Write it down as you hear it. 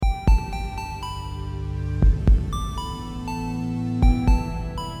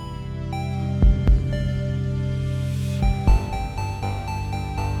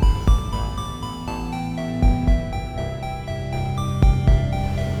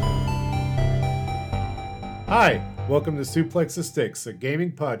Hi, welcome to Suplex the Sticks, a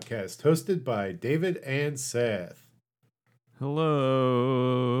gaming podcast hosted by David and Seth.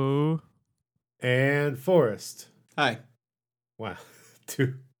 Hello. And Forrest. Hi. Wow,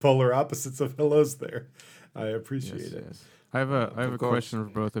 two polar opposites of hellos there. I appreciate it. Yes. I have a question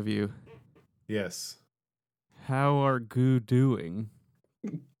for both of you. Yes. How are Goo doing?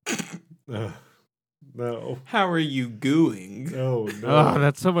 No. How are you gooing? Oh, no. Oh,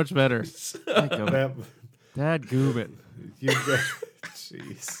 that's so much better. Dad goob it. You got,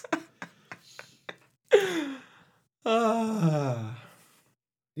 jeez.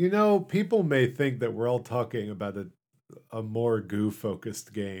 You know, people may think that we're all talking about a more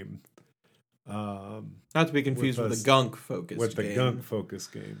goo-focused game. Not to be confused with a gunk-focused game. With the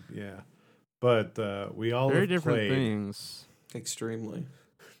gunk-focused game, yeah. But we all Very have different played... things. Extremely.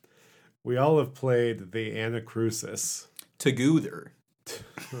 We all have played the Anacrusis. Together.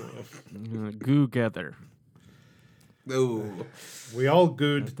 Goo-gether. Oh. We all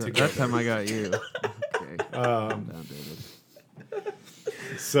gooed together. That time I got you. Okay. Calm down, David.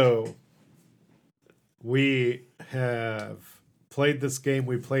 So, we have played this game.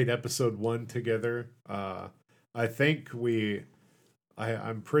 We played episode 1 together. I think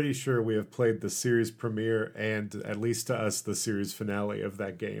I'm pretty sure we have played the series premiere and, at least to us, the series finale of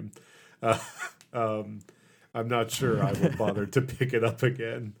that game. I'm not sure I would bother to pick it up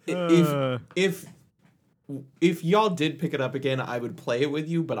again. If y'all did pick it up again, I would play it with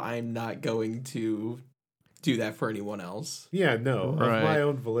you, but I'm not going to do that for anyone else. Yeah, no, right. Of my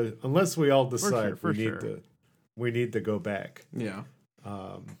own volition. Unless we all decide for we need to go back. Yeah.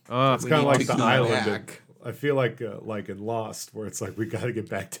 It's kind of like the island. Back. I feel like in Lost, where it's like we got to get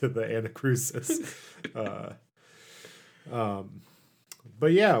back to the Anacrusis.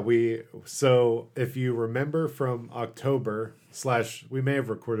 But yeah, so if you remember from October / we may have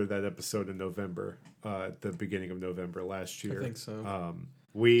recorded that episode in November, at the beginning of November last year. I think so.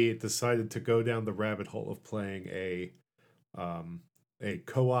 We decided to go down the rabbit hole of playing a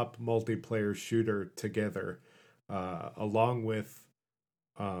co-op multiplayer shooter together, along with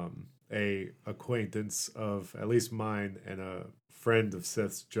a acquaintance of at least mine and a friend of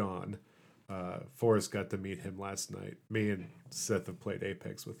Seth's, John. Forrest got to meet him last night. Me and Seth have played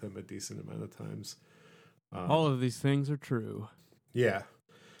Apex with him a decent amount of times. All of these things are true. Yeah.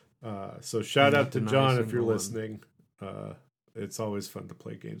 So shout out to John if you're listening. It's always fun to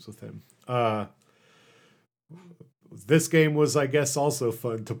play games with him. This game was, I guess, also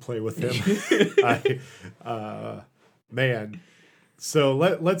fun to play with him. Man. So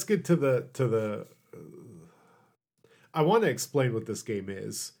let's get to the. I want to explain what this game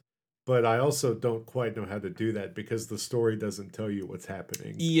is, but I also don't quite know how to do that because the story doesn't tell you what's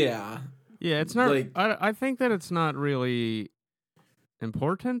happening. Yeah. Yeah, it's not. I think that it's not really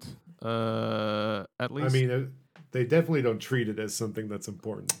important. At least. I mean, they definitely don't treat it as something that's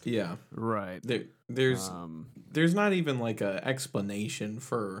important. Yeah. Right. There's not even like a explanation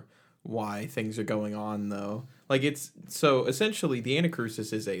for why things are going on, though. Like, it's so essentially the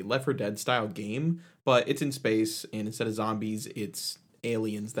Anacrusis is a Left 4 Dead style game, but it's in space, and instead of zombies, it's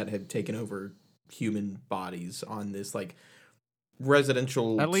aliens that have taken over human bodies on this like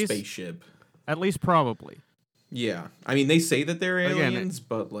residential spaceship. At least probably. Yeah, I mean they say that they're aliens,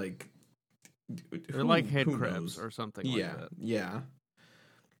 but like they're like head crabs or something. Yeah, like that. Yeah.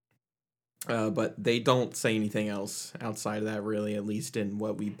 But they don't say anything else outside of that, really. At least in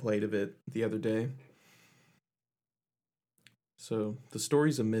what we played of it the other day. So the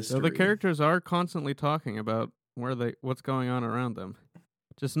story's a mystery. So the characters are constantly talking about what's going on around them,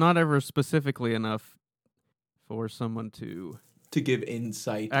 just not ever specifically enough for someone to give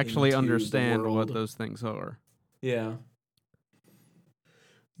insight, actually into understand the world. what those things are. Yeah.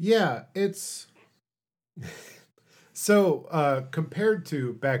 Yeah, it's so compared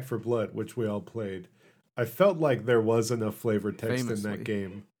to Back 4 Blood, which we all played, I felt like there was enough flavor text in that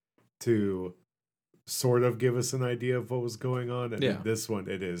game to sort of give us an idea of what was going on. And in this one,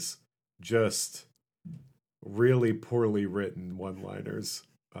 it is just really poorly written one-liners.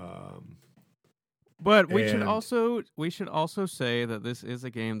 But we should also say that this is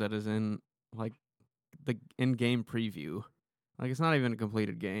a game that is in like the in-game preview. Like it's not even a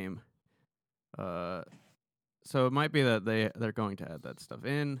completed game. So it might be that they're going to add that stuff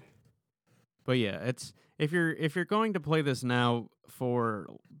in. But yeah, it's if you're going to play this now for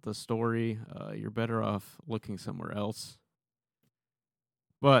the story, you're better off looking somewhere else.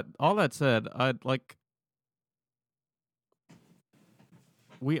 But all that said,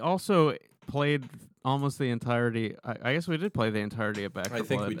 we also played almost the entirety. I guess we did play the entirety of Back 4 Blood. I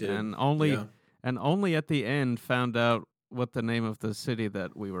think we did. And only at the end found out what the name of the city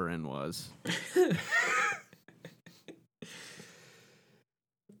that we were in was.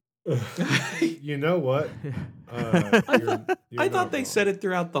 You know what? I thought they said it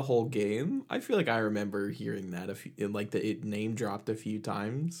throughout the whole game. I feel like I remember hearing that it name dropped a few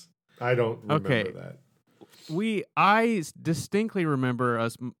times. I don't remember that. I distinctly remember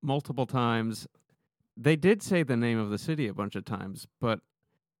us multiple times. They did say the name of the city a bunch of times, but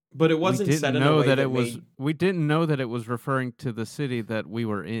it wasn't said in a way that was. We didn't know that it was referring to the city that we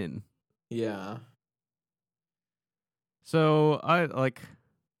were in. Yeah. So I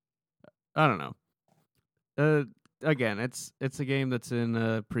don't know. Again, it's a game that's in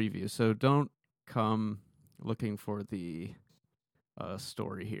a preview, so don't come looking for the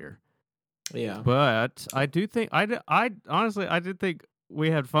story here. Yeah. But I do think I honestly did think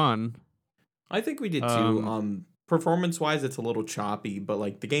we had fun. I think we did too. Performance-wise, it's a little choppy, but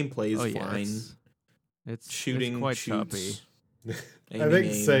like the gameplay is fine. It's shooting, it's quite shoots, choppy. I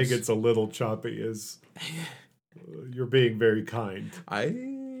think saying it's a little choppy is you're being very kind.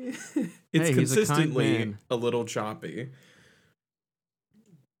 It's consistently a little choppy.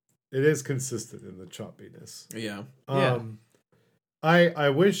 It is consistent in the choppiness. Yeah. I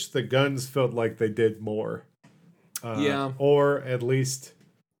wish the guns felt like they did more. Or at least.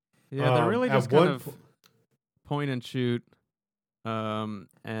 Yeah, they're really just kind of point and shoot. And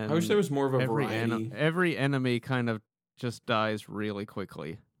I wish there was more of a variety. Every enemy kind of just dies really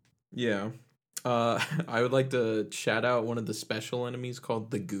quickly. Yeah. I would like to shout out one of the special enemies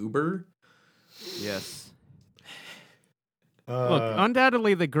called the Goober. Yes. Look,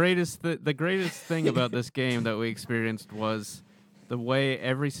 undoubtedly the greatest thing about this game that we experienced was the way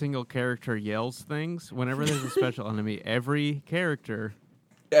every single character yells things. Whenever there's a special enemy, every character...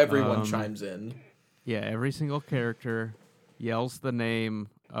 Everyone chimes in. Yeah, every single character yells the name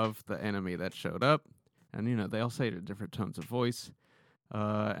of the enemy that showed up. And, they all say it in different tones of voice.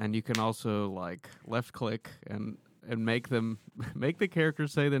 And you can also, left click and make the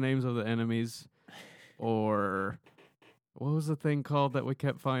characters say the names of the enemies. Or... what was the thing called that we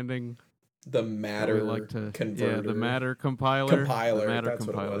kept finding? The matter converter. Yeah, the matter compiler. The matter that's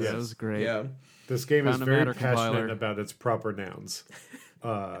compiler. What it was. That was great. Yeah. This game is very passionate compiler. about its proper nouns.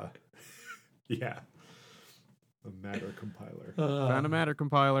 Yeah. The matter compiler. Found a matter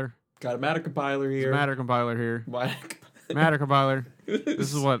compiler. Got a matter compiler here. Matter compiler here. Matter compiler.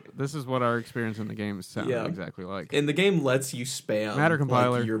 This is what our experience in the game sounded exactly like. And the game lets you spam matter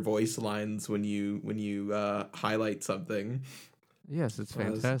compiler. your voice lines when you highlight something. Yes, it's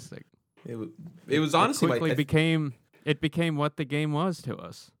fantastic. It was honestly became what the game was to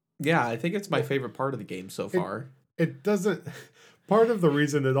us. Yeah, I think it's my favorite part of the game so far. It doesn't. Part of the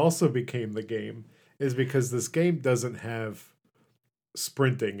reason it also became the game is because this game doesn't have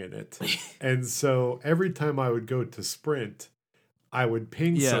sprinting in it. And so every time I would go to sprint, I would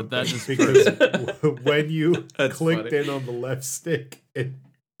ping something because when you clicked in on the left stick, it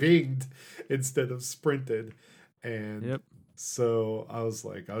pinged instead of sprinted. And so I was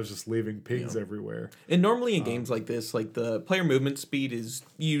just leaving pings everywhere. And normally in games like this, the player movement speed is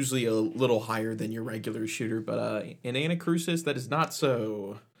usually a little higher than your regular shooter, but in Anacrusis, that is not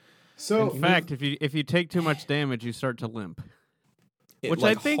so. So in fact, if you take too much damage, you start to limp. Which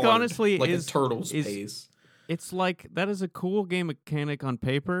I think honestly is a turtle's pace. It's that is a cool game mechanic on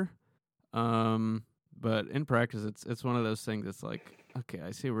paper, but in practice, it's one of those things that's okay,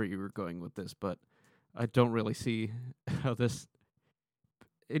 I see where you were going with this, but I don't really see how this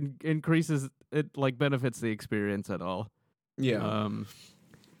increases it benefits the experience at all. Yeah.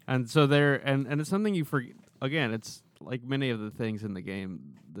 And so and it's something you forget. Again, it's like many of the things in the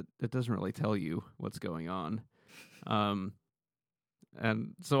game that it doesn't really tell you what's going on.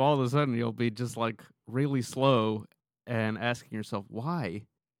 And so all of a sudden you'll be just really slow and asking yourself, why?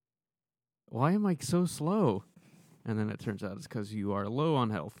 Why am I so slow? And then it turns out it's because you are low on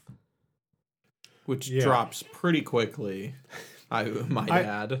health. Which drops pretty quickly, I might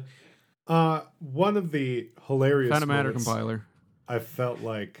add. One of the hilarious Found a matter compiler. I felt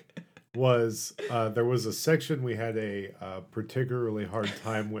was there was a section we had a particularly hard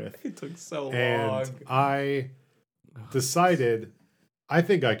time with. It took so long. And I decided... I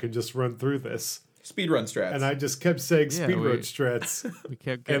think I could just run through this. Speedrun strats. And I just kept saying speedrun strats. We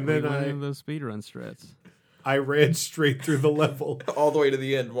kept getting into those speedrun strats. I ran straight through the level. All the way to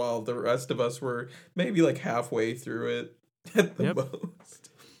the end while the rest of us were maybe halfway through it at the most.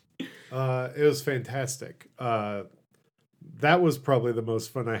 It was fantastic. That was probably the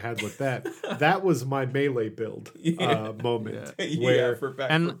most fun I had with that. That was my melee build moment. Where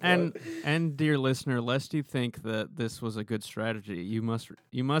and dear listener, lest you think that this was a good strategy, you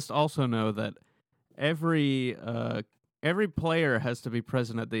must also know that every player has to be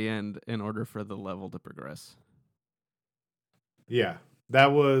present at the end in order for the level to progress. Yeah,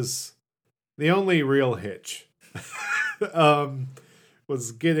 That was the only real hitch.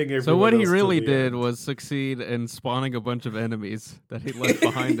 Was getting everyone So what he else to really the did end. was succeed in spawning a bunch of enemies that he left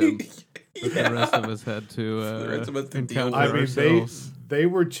behind him. That the rest of us had to The rest of us to deal encounter with. I mean, ourselves. they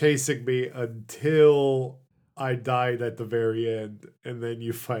were chasing me until I died at the very end, and then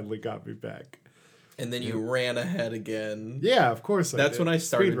you finally got me back. And then you ran ahead again. Yeah, of course. That's when I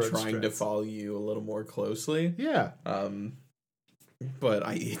started Speedrun trying to strats. follow you a little more closely. Yeah, But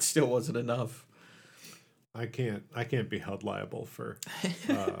it still wasn't enough. I can't be held liable for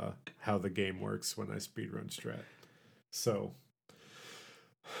how the game works when I speedrun strat. So,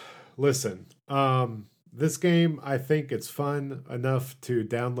 listen, this game, I think it's fun enough to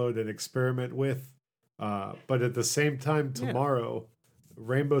download and experiment with. But at the same time, tomorrow,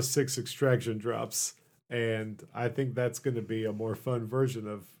 Rainbow Six Extraction drops, and I think that's going to be a more fun version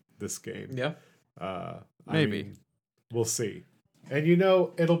of this game. Yeah. Maybe. We'll see. And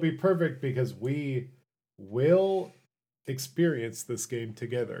it'll be perfect because we will experience this game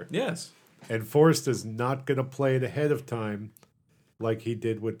together. Yes. And Forrest is not going to play it ahead of time like he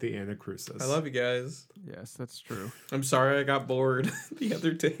did with the Anacrusis. I love you guys. Yes, that's true. I'm sorry I got bored the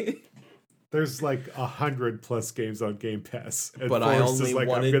other day. There's like 100+ games on Game Pass. And But I Forrest only is like,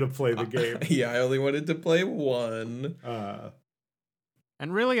 wanted... I'm going to play the game. Yeah, I only wanted to play one.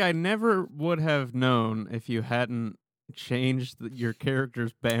 And really, I never would have known if you hadn't changed your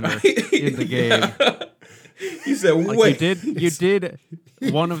character's banner in the game. He said, Like wait. you did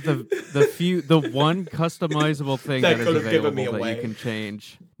one of the one customizable thing That that is could have given available me that away. you can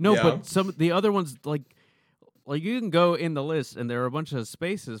change. No, Yeah. but some the other ones like you can go in the list and there are a bunch of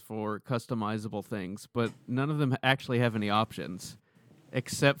spaces for customizable things, but none of them actually have any options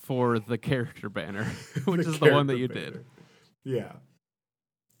except for the character banner, which is the one that you character did. Yeah.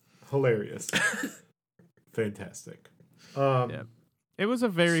 Hilarious. Fantastic. Yeah. It was a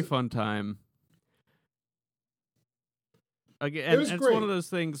very fun time. Again, It and was it's great. one of those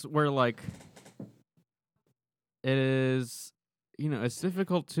things where like it is, it's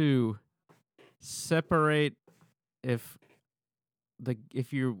difficult to separate if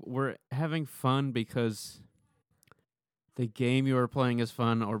you were having fun because the game you are playing is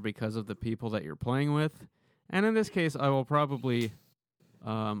fun or because of the people that you're playing with. And in this case, I will probably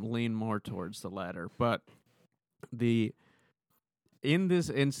lean more towards the latter. But in this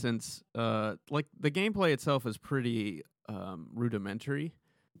instance, like the gameplay itself is pretty rudimentary.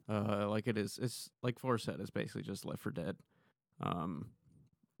 Like it's like Forrest said, it's basically just Left 4 Dead,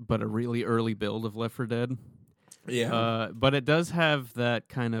 but a really early build of Left 4 Dead. Yeah. But it does have that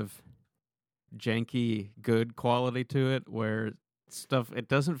kind of janky good quality to it, where it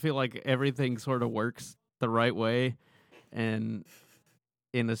doesn't feel like everything sort of works the right way, and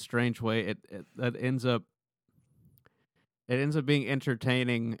in a strange way, it ends up being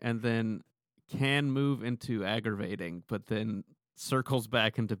entertaining, and then can move into aggravating, but then circles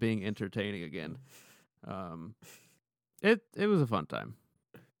back into being entertaining again. It was a fun time.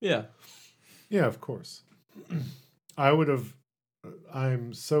 Yeah. Yeah, of course.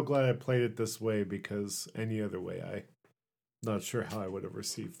 I'm so glad I played it this way because any other way, I'm not sure how I would have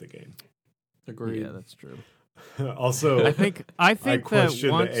received the game. Agreed. Yeah, that's true. Also, I think I that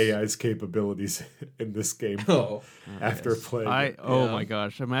question once the AI's capabilities in this game Oh. after playing it. Oh Yeah. my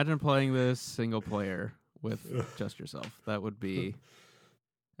gosh! Imagine playing this single player with just yourself. That would be.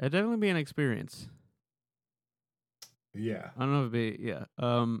 It'd definitely be an experience. Yeah. I don't know if it'd be what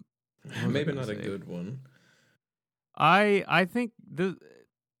was I Maybe gonna not a say? good one. I think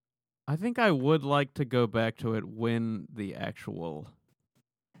I would like to go back to it when the actual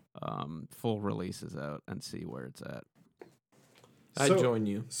full release is out and see where it's at. I'd join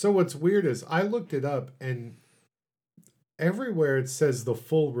you. So what's weird is I looked it up and everywhere it says the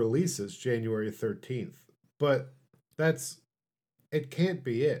full release is January 13th. But it can't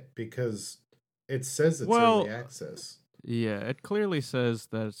be it because it says it's early access. Yeah, it clearly says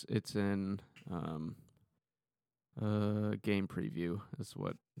that it's in game preview is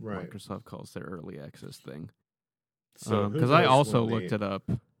what Right. Microsoft calls their early access thing. So Because I also looked it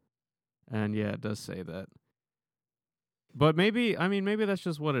up, and yeah, it does say that. But maybe that's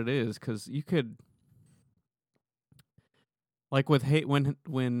just what it is. Because you could, like with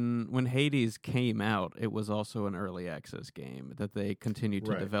when Hades came out, it was also an early access game that they continued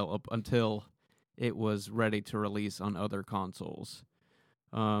to Right. develop until it was ready to release on other consoles.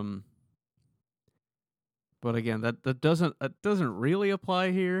 But again, that doesn't really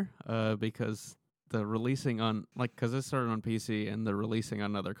apply here because the releasing on because it started on PC and the releasing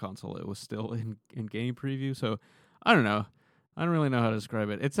on another console, it was still in game preview. So I don't know. I don't really know how to describe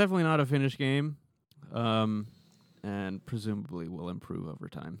it. It's definitely not a finished game. and presumably will improve over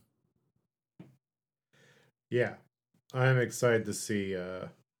time. Yeah, I'm excited to see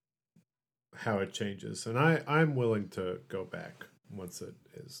how it changes, and I'm willing to go back once it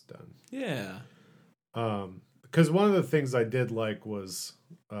is done. Yeah. Because one of the things I did like was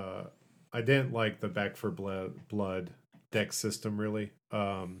I didn't like the Back for Blood deck system really,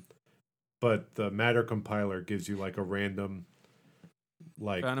 but the matter compiler gives you like a random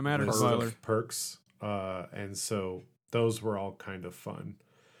like Found a matter list compiler. of perks, and so those were all kind of fun.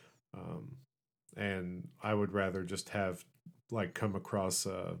 And I would rather just have like come across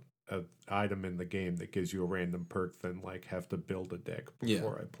a item in the game that gives you a random perk than like have to build a deck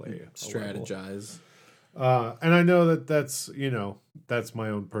before I play a level. Strategize. And I know that's that's my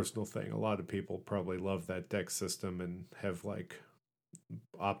own personal thing. A lot of people probably love that deck system and have like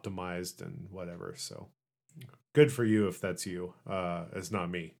optimized and whatever. So good for you if that's you. It's not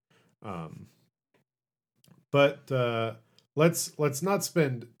me. But let's not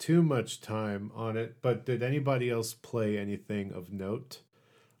spend too much time on it. But did anybody else play anything of note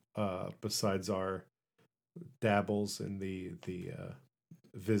besides our dabbles in the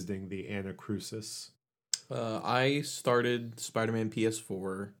visiting the Anacrusis? I started Spider-Man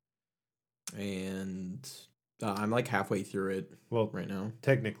PS4, and I'm like halfway through it. Well, right now,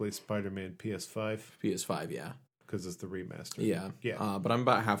 technically Spider-Man PS5. PS5, yeah, because it's the remaster. Yeah. But I'm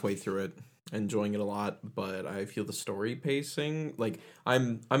about halfway through it, enjoying it a lot. But I feel the story pacing, like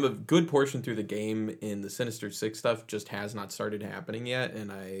I'm a good portion through the game, and the Sinister Six stuff just has not started happening yet, and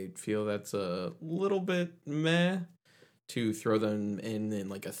I feel that's a little bit meh to throw them in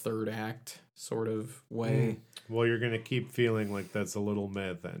like a third act sort of way. Well, you're gonna keep feeling like that's a little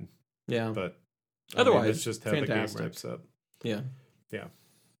meh then. Yeah, but otherwise, it's just how fantastic. the game wraps up. Yeah.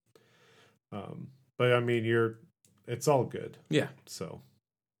 But I mean, it's all good. Yeah. So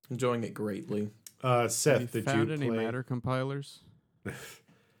enjoying it greatly. Seth, did found you any play matter compilers?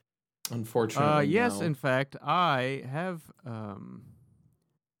 Unfortunately, yes. no. In fact, I have.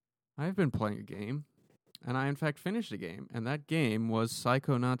 I've been playing a game, and I in fact finished a game, and that game was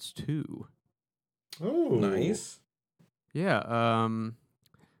Psychonauts 2. Oh, nice. Yeah.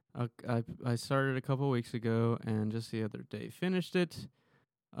 I started a couple weeks ago, and just the other day finished it.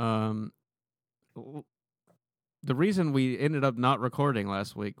 The reason we ended up not recording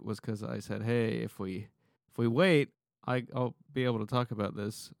last week was because I said, "Hey, if we wait, I'll be able to talk about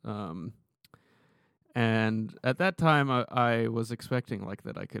this." And at that time, I was expecting like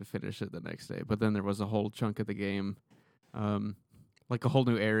that I could finish it the next day, but then there was a whole chunk of the game, like a whole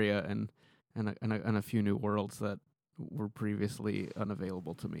new area and a few new worlds that were previously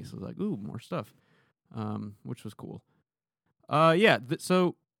unavailable to me. So I was like, "Ooh, more stuff," which was cool. Yeah.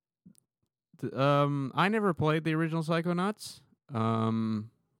 I never played the original Psychonauts.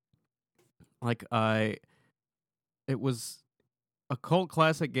 It was a cult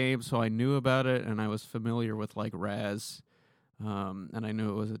classic game, so I knew about it, and I was familiar with like Raz, and I knew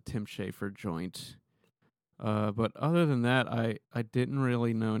it was a Tim Schafer joint. But other than that, I didn't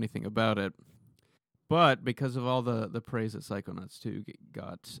really know anything about it. But because of all the praise that Psychonauts 2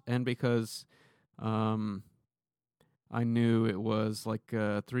 got, and because I knew it was like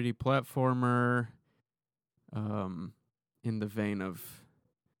a 3D platformer in the vein of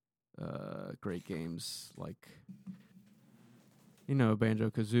great games like,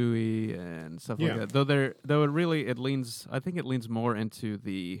 Banjo-Kazooie and stuff like that. I think it leans more into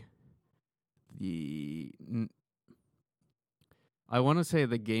I want to say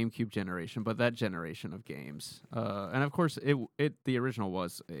the GameCube generation, but that generation of games. And of course the original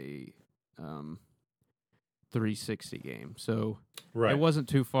was a 360 game, so it wasn't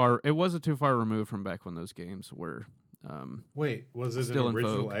too far removed from back when those games were wait, was it still an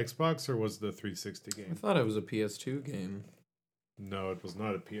original vogue. Xbox or was it the 360 game? I thought it was a PS2 game. No, it was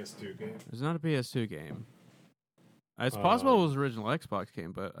not a PS2 game. It was not a PS2 game. It's possible it was an original Xbox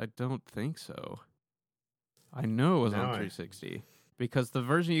game, but I don't think so. I know it was on 360 because the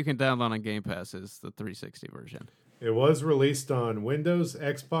version you can download on Game Pass is the 360 version. It was released on Windows,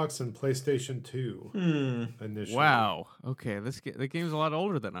 Xbox, and PlayStation 2 initially. Wow. Okay, the game's a lot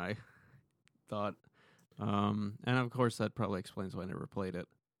older than I thought. And of course that probably explains why I never played it.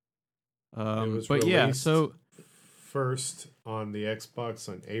 It was but released so first on the Xbox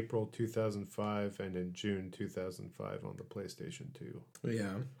in April 2005 and in June 2005 on the PlayStation 2.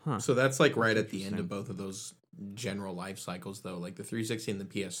 Yeah. Huh. So that's like right at the end of both of those general life cycles, though. Like the 360 and the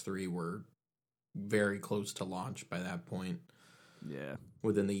PS3 were very close to launch by that point. Yeah.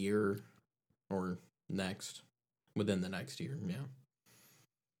 Within the year or within the next year, yeah.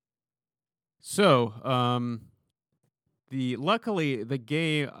 So, luckily the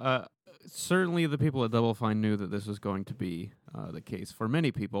game certainly the people at Double Fine knew that this was going to be the case for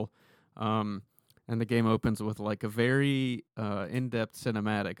many people. And the game opens with like a very in-depth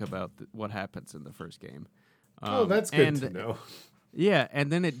cinematic about what happens in the first game. That's good to know. Yeah,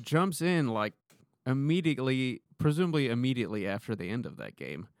 and then it jumps in like presumably immediately after the end of that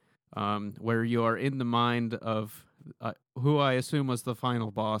game, where you are in the mind of who I assume was the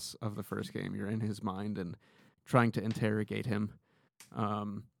final boss of the first game. You're in his mind and trying to interrogate him.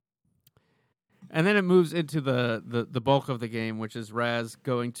 And then it moves into the bulk of the game, which is Raz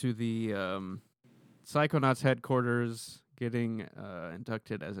going to the Psychonauts headquarters, getting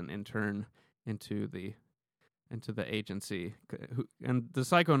inducted as an intern into the agency. And the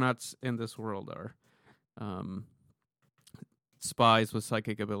Psychonauts in this world are spies with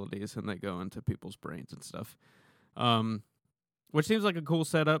psychic abilities, and they go into people's brains and stuff. Which seems like a cool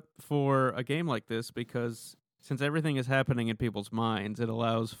setup for a game like this, because since everything is happening in people's minds, it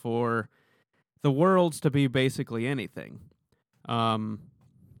allows for the worlds to be basically anything.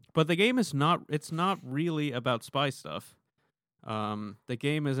 But the game is not really about spy stuff. The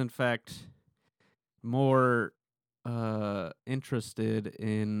game is in fact more interested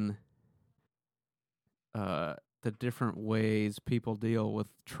in the different ways people deal with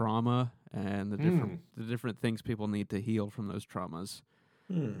trauma and the different things people need to heal from those traumas.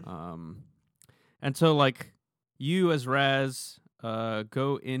 And so like you as Raz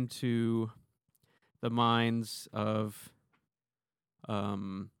go into the minds of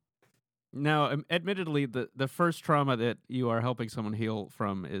now, admittedly, the first trauma that you are helping someone heal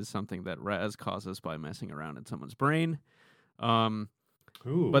from is something that Raz causes by messing around in someone's brain.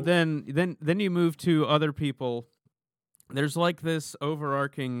 But then you move to other people. There's like this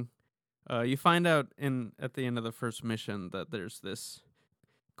overarching. You find out at the end of the first mission that there's this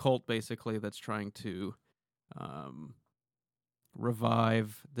cult basically that's trying to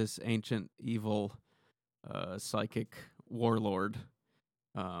revive this ancient evil psychic warlord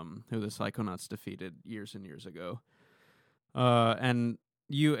who the Psychonauts defeated years and years ago. And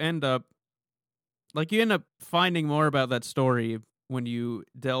you end up finding more about that story when you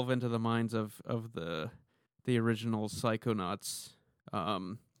delve into the minds of the original Psychonauts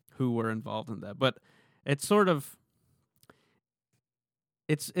who were involved in that. But it's sort of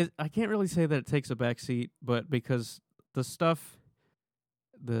I can't really say that it takes a backseat, but because the stuff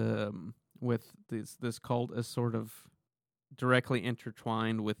with this cult is sort of directly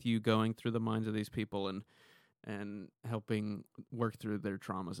intertwined with you going through the minds of these people and helping work through their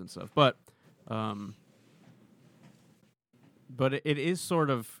traumas and stuff. But it is sort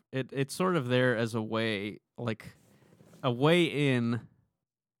of it's sort of there as a way in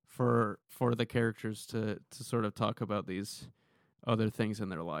for the characters to sort of talk about these other things in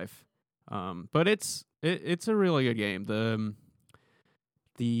their life. But it's a really good game.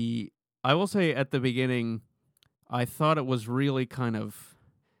 I will say at the beginning, I thought it was really kind of,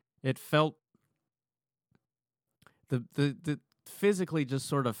 it felt, the physically just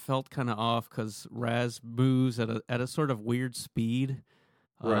sort of felt kind of off because Raz moves at a sort of weird speed,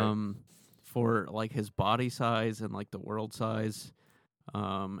 for like his body size and like the world size.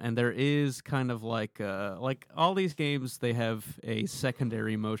 And there is kind of like all these games, they have a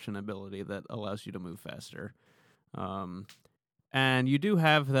secondary motion ability that allows you to move faster. And you do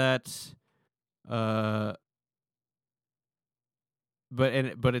have that, but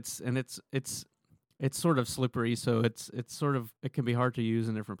it's sort of slippery, so it's sort of, it can be hard to use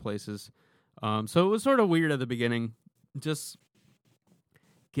in different places. So it was sort of weird at the beginning, just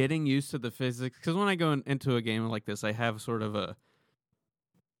getting used to the physics. Because when I go into a game like this, I have sort of a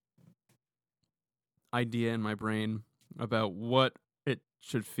idea in my brain about what it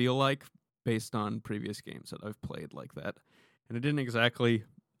should feel like based on previous games that I've played like that. And it didn't exactly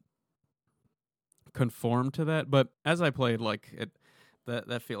conform to that, but as I played, like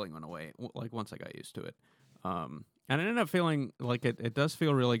that feeling went away. Like once I got used to it, and I ended up feeling like it does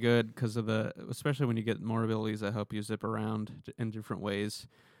feel really good because of especially when you get more abilities that help you zip around in different ways.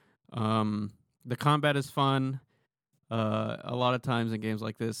 The combat is fun. A lot of times in games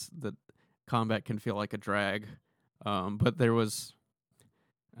like this, the combat can feel like a drag, but there was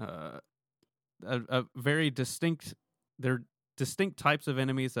a very distinct. They're distinct types of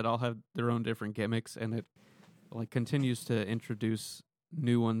enemies that all have their own different gimmicks, and it like continues to introduce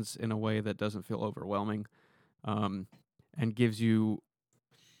new ones in a way that doesn't feel overwhelming, and gives you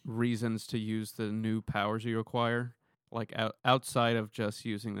reasons to use the new powers you acquire, like outside of just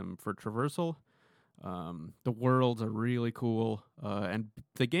using them for traversal. The worlds are really cool, and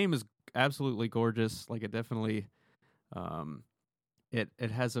the game is absolutely gorgeous. Like it definitely,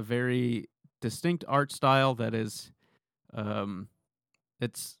 it has a very distinct art style that is,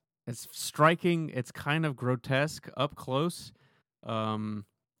 it's striking. It's kind of grotesque up close.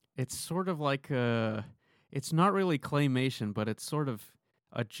 It's sort of like it's not really claymation, but it's sort of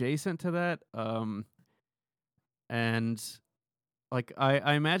adjacent to that. And like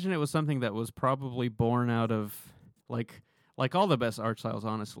I imagine it was something that was probably born out of like all the best art styles,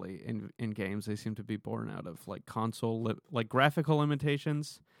 honestly, in games. They seem to be born out of like console like graphical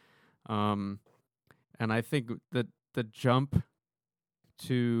limitations. And I think that the jump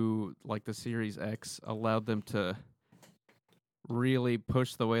to like the Series X allowed them to really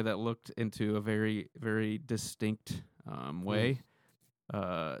push the way that looked into a very, very distinct way.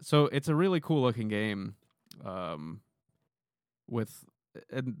 So it's a really cool looking game. With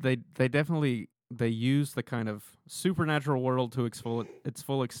and they definitely they use the kind of supernatural world to its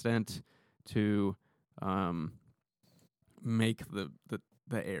full extent to make the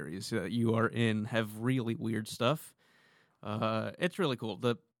areas that you are in have really weird stuff. It's really cool.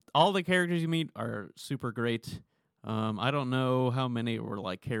 All the characters you meet are super great. I don't know how many were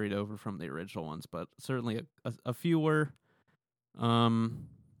like carried over from the original ones, but certainly a few were.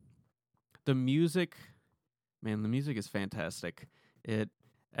 The music, man, the music is fantastic. It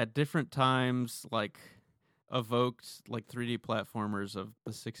at different times like evoked like 3D platformers of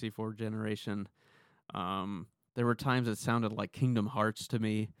the 64 generation. There were times it sounded like Kingdom Hearts to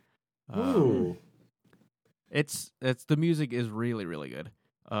me. Ooh. It's the music is really, really good.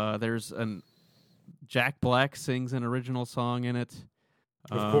 There's Jack Black sings an original song in it.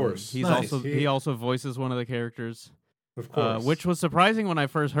 Of course. He's Nice. he also voices one of the characters. Of course. Which was surprising when I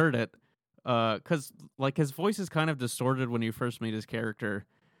first heard it. Because like his voice is kind of distorted when you first meet his character,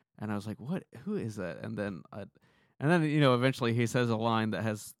 and I was like, "What? Who is that?" And then eventually he says a line that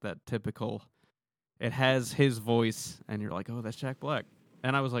has that typical. It has his voice, and you're like, "Oh, that's Jack Black."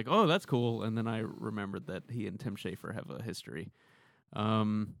 And I was like, "Oh, that's cool." And then I remembered that he and Tim Schafer have a history.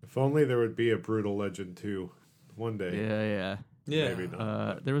 If only there would be a Brutal Legend 2 one day. Yeah. Maybe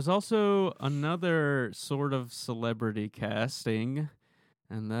not. There was also another sort of celebrity casting,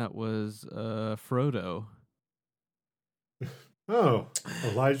 and that was Frodo. Oh,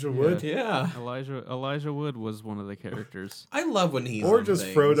 Elijah Wood? Yeah. Elijah Wood was one of the characters. I love when he's Or on just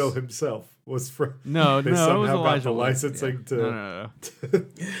things. Frodo himself was No, they it was somehow got Elijah the Wood. licensing to No.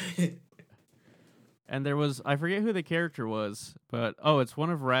 And there was, I forget who the character was, but it's one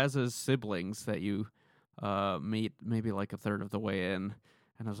of Raz's siblings that you meet maybe like a third of the way in.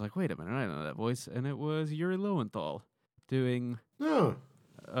 And I was like, wait a minute, I know that voice. And it was Yuri Lowenthal doing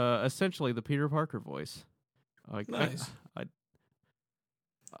essentially the Peter Parker voice. Like, Nice.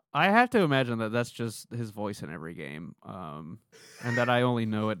 I have to imagine that that's just his voice in every game, and that I only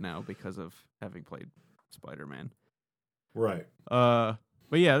know it now because of having played Spider-Man. Right. But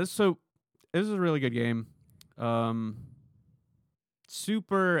yeah, this is a really good game.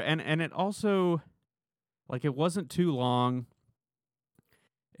 Super, and it also, like, it wasn't too long.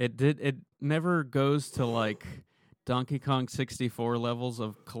 It never goes to like Donkey Kong 64 levels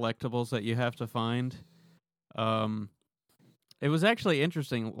of collectibles that you have to find. It was actually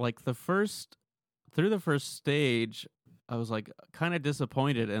interesting. Like through the first stage, I was like kind of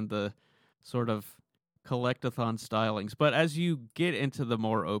disappointed in the sort of collectathon stylings. But as you get into the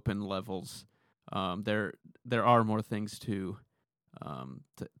more open levels, there are more things to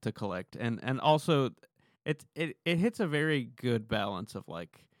collect, and also it hits a very good balance of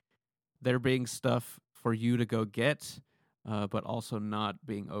like there being stuff for you to go get, but also not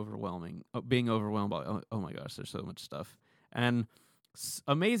being overwhelming. Being overwhelmed by oh my gosh, there's so much stuff. And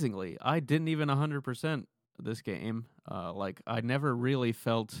amazingly, I didn't even 100% this game. Like I never really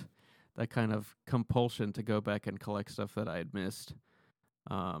felt that kind of compulsion to go back and collect stuff that I had missed.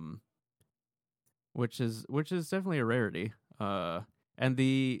 Which is definitely a rarity. And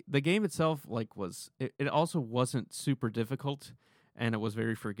the game itself it also wasn't super difficult, and it was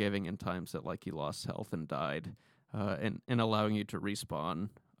very forgiving in times that like you lost health and died, and allowing you to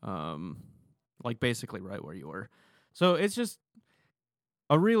respawn, like basically right where you were. So it's just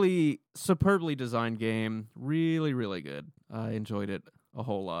a really superbly designed game, really, really good. I enjoyed it a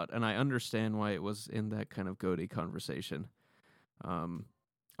whole lot, and I understand why it was in that kind of GOTY conversation.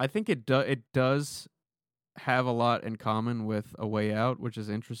 I think it does have a lot in common with A Way Out, which is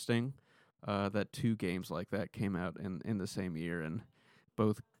interesting, that two games like that came out in the same year, and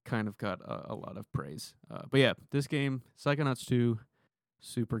both kind of got a lot of praise. But yeah, this game, Psychonauts 2,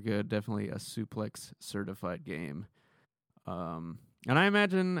 super good, definitely a Suplex certified game. And I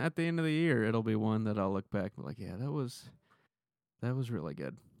imagine at the end of the year, it'll be one that I'll look back and be like, yeah, that was really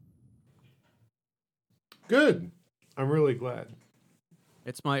good. Good. I'm really glad.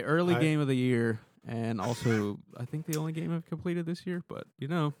 It's my early game of the year, and also I think the only game I've completed this year. But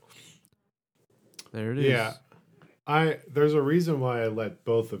there it is. Yeah, there's a reason why I let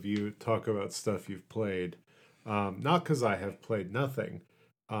both of you talk about stuff you've played. Not because I have played nothing,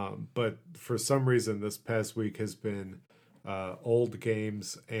 but for some reason this past week has been old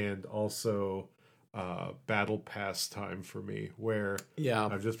games and also battle pass time for me, where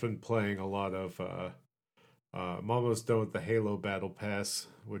I've just been playing a lot of. I'm almost done with the Halo Battle Pass,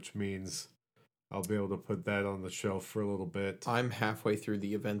 which means I'll be able to put that on the shelf for a little bit. I'm halfway through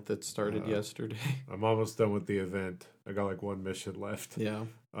the event that started yesterday. I'm almost done with the event. I got like one mission left. Yeah.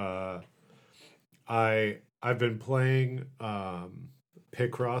 I've been playing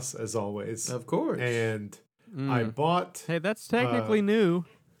Picross as always. Of course. And I bought... Hey, that's technically new.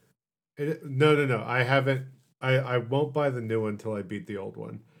 No. I haven't... I won't buy the new one until I beat the old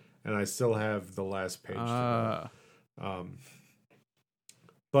one. And I still have the last page to go.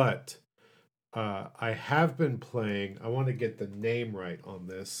 But I have been playing... I want to get the name right on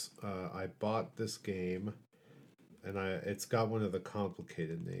this. I bought this game, and it's got one of the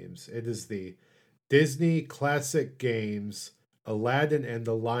complicated names. It is the Disney Classic Games Aladdin and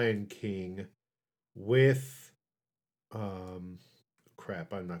the Lion King with...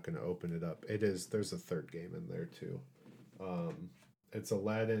 crap, I'm not going to open it up. There's a third game in there, too. It's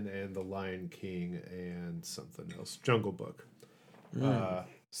Aladdin and the Lion King and something else. Jungle Book.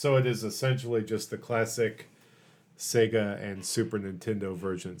 So it is essentially just the classic Sega and Super Nintendo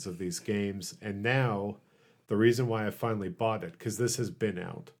versions of these games. And now, the reason why I finally bought it, because this has been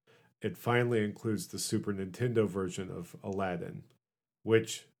out, it finally includes the Super Nintendo version of Aladdin,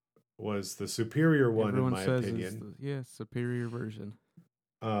 which was the superior one Everyone in my says opinion. Superior version.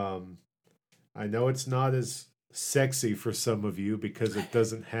 I know it's not as sexy for some of you because it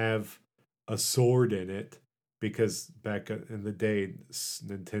doesn't have a sword in it, because back in the day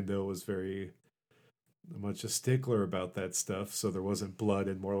Nintendo was very much a stickler about that stuff, so there wasn't blood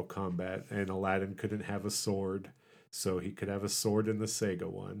in Mortal Kombat, and Aladdin couldn't have a sword, so he could have a sword in the Sega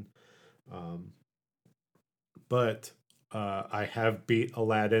one. But I have beat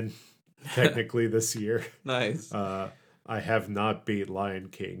Aladdin technically this year. Nice. I have not beat Lion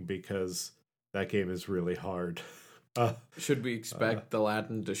King because that game is really hard. Should we expect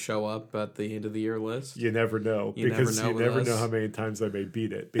Aladdin to show up at the end of the year list? You never know, because you never know how many times I may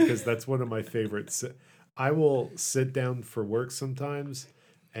beat it, because that's one of my favorites. I will sit down for work sometimes,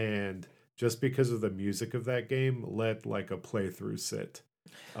 and just because of the music of that game, let like a playthrough sit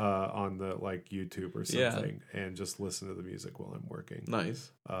on the like YouTube or something, and just listen to the music while I'm working.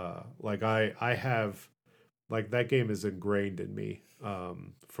 Nice. Like I have, like, that game is ingrained in me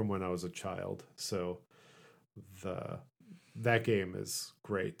from when I was a child. So that game is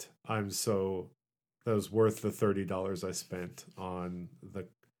great. That was worth the $30 I spent on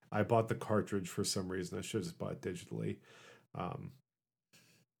I bought the cartridge for some reason. I should have just bought it digitally.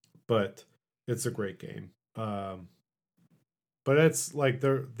 But it's a great game. But it's like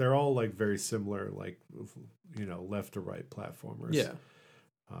they're all like very similar, like, left to right platformers. Yeah.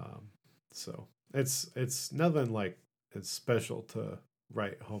 So it's nothing like it's special to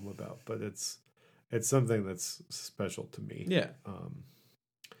write home about, but it's something that's special to me. Yeah.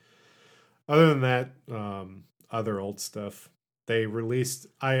 Other than that, other old stuff. They released,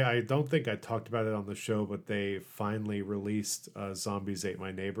 I don't think I talked about it on the show, but they finally released Zombies Ate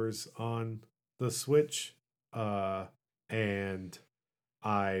My Neighbors on the Switch. And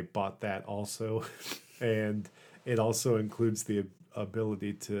I bought that also. And it also includes the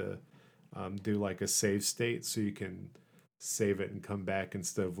ability to do like a save state, so you can save it and come back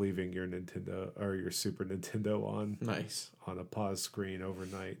instead of leaving your Nintendo or your Super Nintendo on a pause screen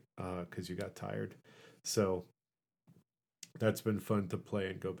overnight because you got tired. So that's been fun to play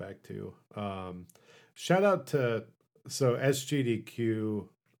and go back to. Shout out to AGDQ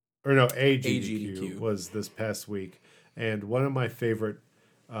was this past week, and one of my favorite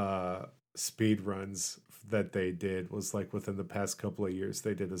speed runs that they did was like within the past couple of years.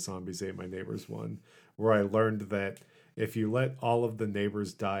 They did a Zombies Ate My Neighbors one, where I learned that if you let all of the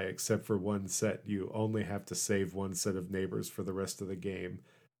neighbors die except for one set, you only have to save one set of neighbors for the rest of the game,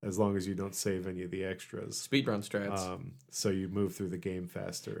 as long as you don't save any of the extras. Speedrun strats. So you move through the game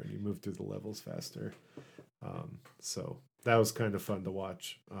faster and you move through the levels faster. So that was kind of fun to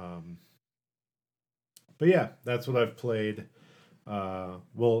watch. But yeah, that's what I've played. I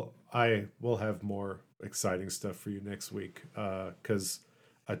will have more exciting stuff for you next week, because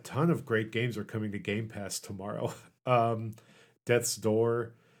a ton of great games are coming to Game Pass tomorrow. Death's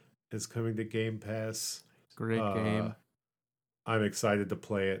Door is coming to Game Pass. Great game. I'm excited to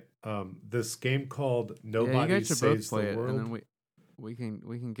play it. This game called Nobody Saves the World. And then we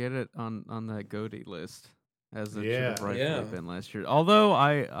can get it on that Goaty list as it should Yeah. have rightfully Yeah. been last year. Although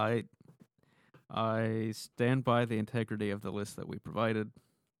I stand by the integrity of the list that we provided,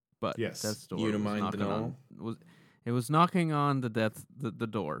 but Yes. Death's Door You don't was mind knocking at on all? it was knocking on the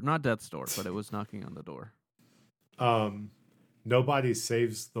door, not Death's Door, but it was knocking on the door. Nobody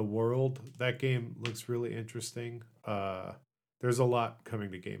Saves the World. That game looks really interesting. There's a lot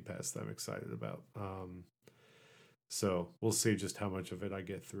coming to Game Pass that I'm excited about. So we'll see just how much of it I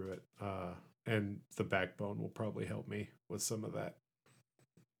get through it. And the Backbone will probably help me with some of that.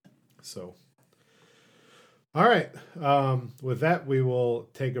 So, all right. With that, we will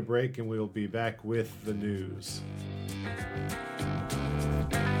take a break and we will be back with the news.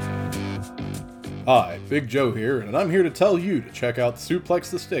 Hi, Big Joe here, and I'm here to tell you to check out Suplex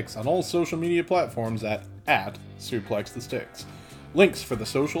the Sticks on all social media platforms at Suplex the Sticks. Links for the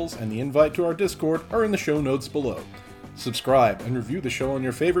socials and the invite to our Discord are in the show notes below. Subscribe and review the show on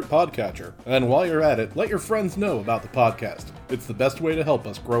your favorite podcatcher, and while you're at it, let your friends know about the podcast. It's the best way to help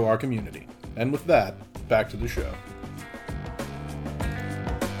us grow our community. And with that, back to the show.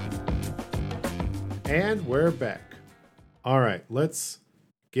 And we're back. All right, let's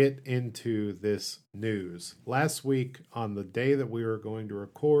get into this news. Last week, on the day that we were going to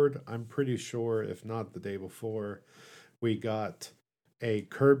record, I'm pretty sure, if not the day before, we got a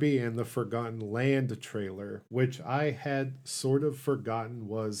Kirby and the Forgotten Land trailer, which I had sort of forgotten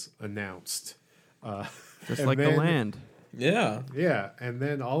was announced. Just like the land. Yeah. Yeah, and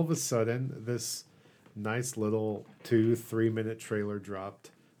then all of a sudden, this nice little 2-3 minute trailer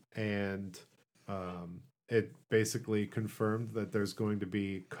dropped, and it basically confirmed that there's going to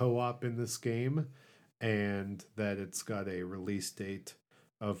be co-op in this game, and that it's got a release date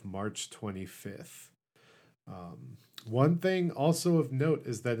of March 25th. One thing also of note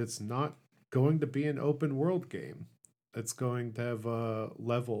is that it's not going to be an open world game. It's going to have a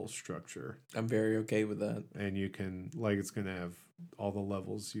level structure. I'm very okay with that. And you can, like, it's going to have all the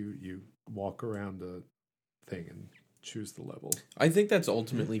levels. You walk around a thing and choose the level. I think that's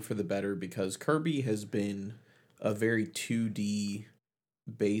ultimately for the better because Kirby has been a very 2D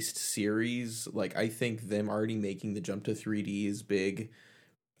based series. Like, I think them already making the jump to 3D is big.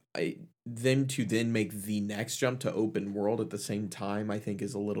 Them to then make the next jump to open world at the same time, I think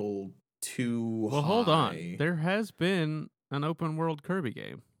is a little too high. Hold on. There has been an open world Kirby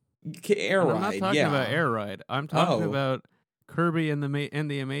game. Air And Ride, I'm not talking about Air Ride. I'm talking about Kirby and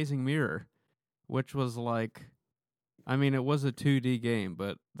the Amazing Mirror, which was like, I mean, it was a 2D game,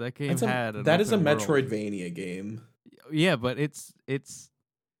 but that game had an that is a open world. Metroidvania game. Yeah, but it's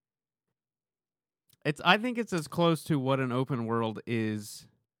I think it's as close to what an open world is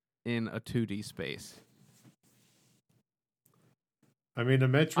in a 2D space. I mean, a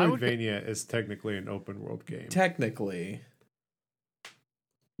Metroidvania is technically an open world game. Technically.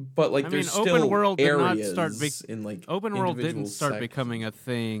 But like, there's open still world did not areas start in like open world didn't individual start sections. becoming a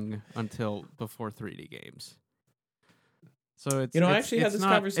thing until before 3D games. So it's I actually had this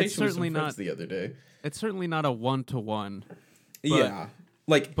conversation with some certainly friends the other day. It's certainly not a 1-to-1. Yeah,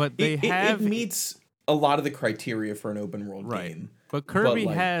 like, but it meets a lot of the criteria for an open world game. But Kirby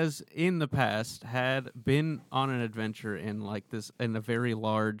like, has in the past had been on an adventure in like this in a very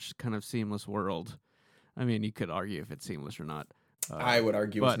large kind of seamless world. I mean, you could argue if it's seamless or not. I would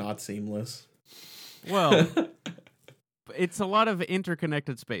argue it's not seamless. Well, it's a lot of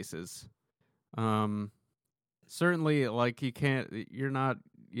interconnected spaces. Certainly, like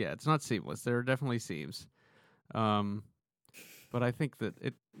it's not seamless. There are definitely seams. But I think that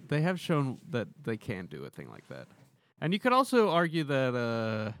they have shown that they can do a thing like that. And you could also argue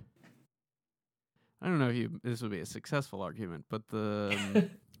that I don't know if this would be a successful argument, but the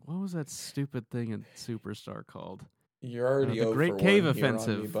what was that stupid thing in Superstar called? You're already the over Great one Cave here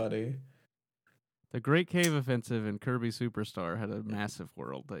Offensive, on me, buddy. The Great Cave Offensive in Kirby Superstar had a massive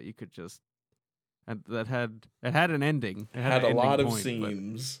world that you could just and that had an ending. It had an a lot ending of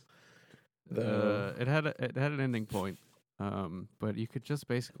seams. It had an ending point. But you could just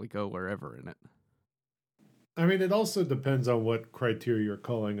basically go wherever in it. I mean, it also depends on what criteria you're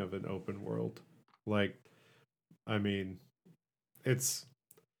calling of an open world. Like, I mean, it's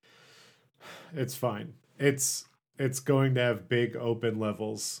fine. It's going to have big open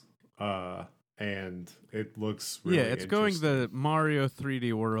levels, and it looks really it's going the Mario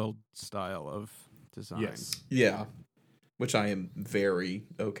 3D World style of design. Yes. Yeah, which I am very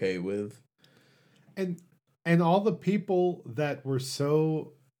okay with. And all the people that were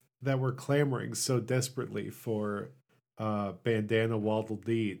clamoring so desperately for Bandana Waddle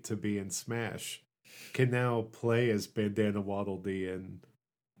Dee to be in Smash can now play as Bandana Waddle Dee in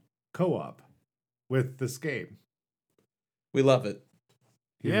co-op with this game. We love it.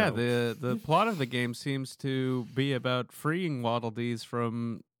 Yeah, know. the plot of the game seems to be about freeing Waddle Dees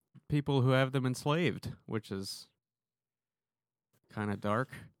from people who have them enslaved, which is kind of dark.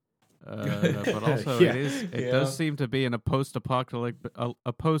 But also Yeah. it Yeah. does seem to be in a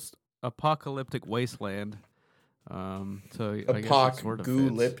post-apocalyptic wasteland. So I guess it sort of fits.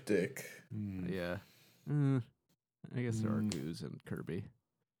 Apocalyptic. Yeah. I guess there are goos in Kirby.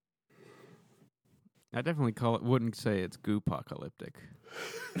 I definitely wouldn't say it's goo-apocalyptic.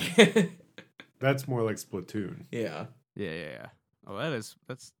 That's more like Splatoon. Yeah. Yeah. Oh, that's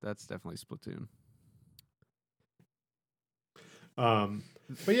definitely Splatoon.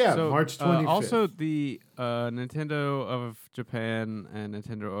 But yeah, So, March 25th. also, the Nintendo of Japan and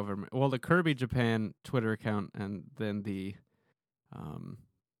Nintendo of the Kirby Japan Twitter account, and then the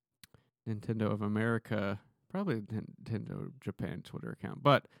Nintendo of America, probably Nintendo Japan Twitter account,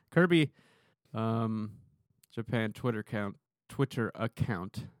 but Kirby Japan Twitter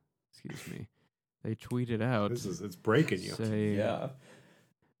account. Excuse me. They tweeted out. It's breaking you. Say, Yeah.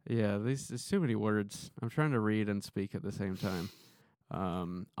 Yeah, there's too many words. I'm trying to read and speak at the same time.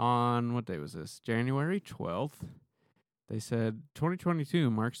 On what day was this? January 12th. They said 2022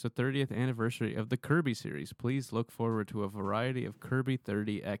 marks the 30th anniversary of the Kirby series. Please look forward to a variety of Kirby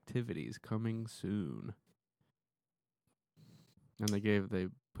 30 activities coming soon. And they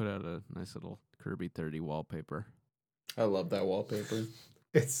put out a nice little Kirby 30 wallpaper. I love that wallpaper.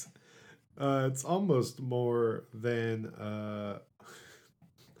 It's almost more than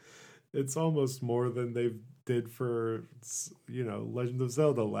they did for Legend of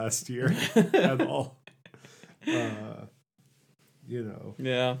Zelda last year at all. Yeah.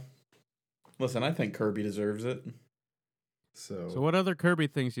 Listen, I think Kirby deserves it. So what other Kirby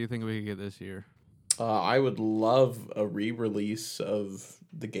things do you think we could get this year? I would love a re-release of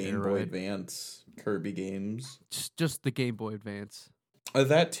the Game Boy right. Advance Kirby games. Just the Game Boy Advance.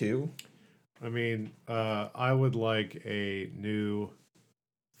 That too. I mean, I would like a new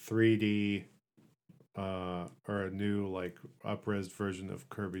 3D or a new like up-res version of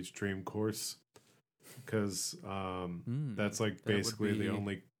Kirby's Dream Course, because that's like basically the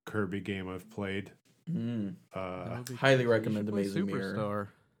only Kirby game I've played. Highly recommend Amazing Mirror. Superstar.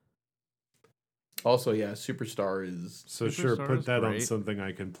 Also, yeah, Superstar is... So Superstar sure, put is that on great. something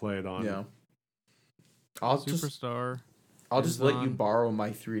I can play it on. Yeah. I'll just Superstar. let you borrow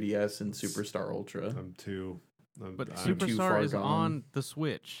my 3DS and Superstar Ultra. But too Superstar far is gone. on the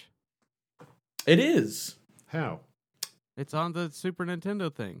Switch. It is. How? It's on the Super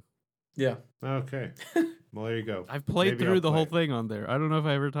Nintendo thing. Yeah. Okay. Well, there you go. I've played Maybe through I'll the play whole it. thing on there. I don't know if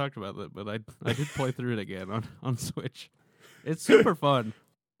I ever talked about that, but I did play through it again on Switch. It's super fun.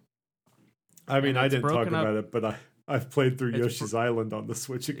 I mean, And I it's didn't talk broken up- about it, but I've played through It's Yoshi's Island on the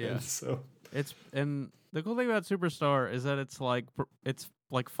Switch again. Yeah. So And the cool thing about Superstar is that it's like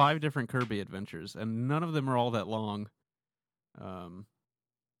 5 different Kirby adventures, and none of them are all that long. And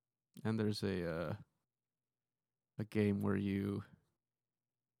there's a game where you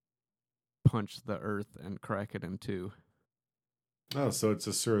punch the earth and crack it in two. so it's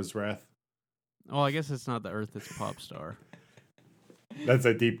Asura's Wrath. Well, I guess it's not the earth; it's Popstar. That's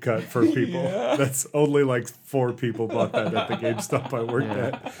a deep cut for people. Yeah. That's only like 4 people bought that at the GameStop I worked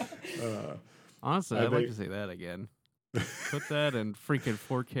at. Honestly, I I'd like think- to see that again. Put that in freaking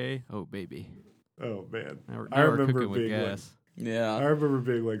 4K. Oh, baby. Oh man, Now I we're remember cooking with being like, gas. I Yeah. remember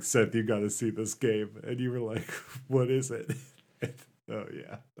being like, Seth, you got to see this game, and you were like, "What is it?" Oh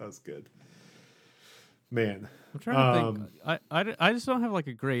yeah, that was good. Man, I'm trying to think. I just don't have like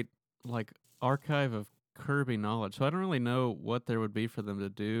a great like archive of Kirby knowledge, so I don't really know what there would be for them to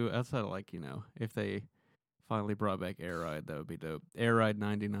do outside of like, if they finally brought back Air Ride, that would be dope. Air Ride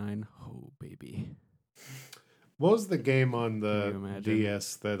 99. Oh, baby. what was the game on you the imagine?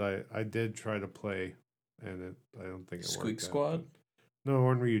 DS that I did try to play, and I don't think it Squeak worked out, Squad? but- No,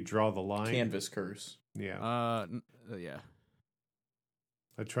 one where you draw the line. Canvas Curse. Yeah, Yeah.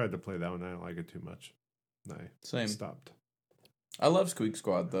 I tried to play that one. I didn't like it too much. I Same. stopped. I love Squeak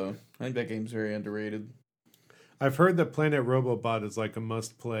Squad, though. I think that game's very underrated. I've heard that Planet Robobot is like a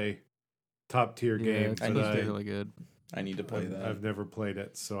must-play, top-tier Yeah, game, it's but supposed to be really good. I need to play that. I've never played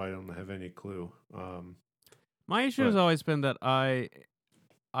it, so I don't have any clue. My issue has always been that I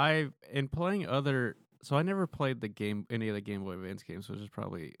in playing other, so I never played any of the Game Boy Advance games, which is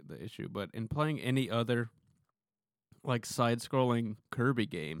probably the issue. But in playing any other like side-scrolling Kirby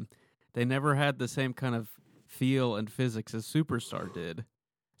game, they never had the same kind of feel and physics as Superstar did.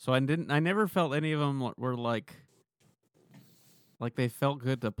 So I never felt any of them were like they felt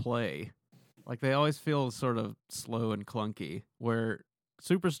good to play. Like they always feel sort of slow and clunky, where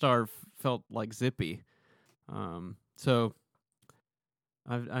Superstar felt like zippy. So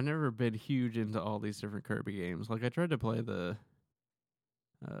I've never been huge into all these different Kirby games. Like I tried to play the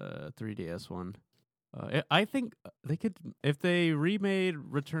 3DS one. I think they could, if they remade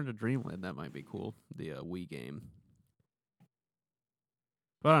Return to Dreamland, that might be cool. The Wii game.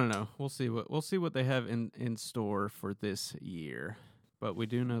 But I don't know. We'll see what they have in store for this year. But we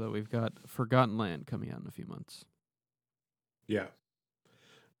do know that we've got Forgotten Land coming out in a few months. Yeah.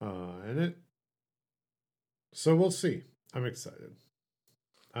 So we'll see. I'm excited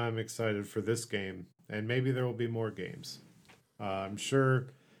for this game, and maybe there will be more games. I'm sure,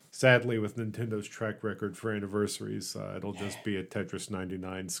 sadly, with Nintendo's track record for anniversaries, it'll just be a Tetris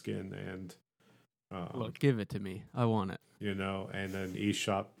 99 skin and... Look, give it to me. I want it. And an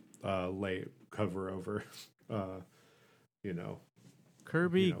eShop cover over,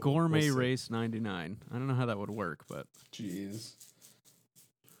 Kirby Gourmet Race 99. I don't know how that would work, but... Jeez.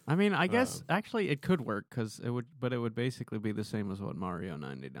 I mean, I guess actually it could work because it would basically be the same as what Mario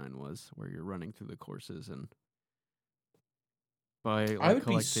 99 was, where you're running through the courses and I would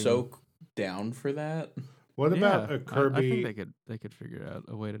be so down for that. What about a Kirby? I think they could figure out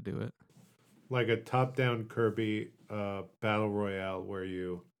a way to do it, like a top-down Kirby battle royale where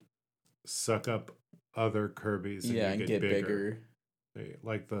you suck up other Kirbys and you get bigger.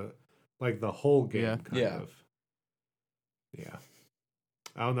 Like the whole game kind of. Yeah.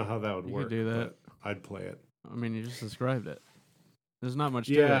 I don't know how that would work. You could do that. I'd play it. I mean, you just described it. There's not much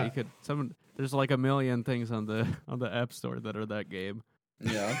to it. You could there's like a million things on the App Store that are that game.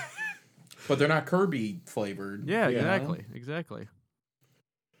 Yeah. But they're not Kirby flavored. Yeah, exactly.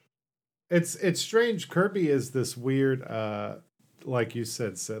 It's strange. Kirby is this weird like you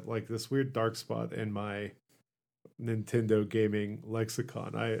said, like this weird dark spot in my Nintendo gaming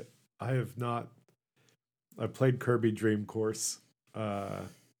lexicon. I played Kirby Dream Course.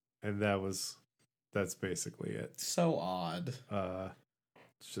 And that's basically it. So odd.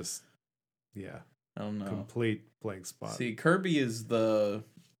 It's just, I don't know. Complete blank spot. See, Kirby is I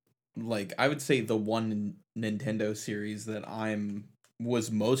would say the one Nintendo series that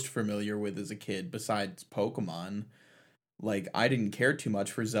was most familiar with as a kid besides Pokemon. Like, I didn't care too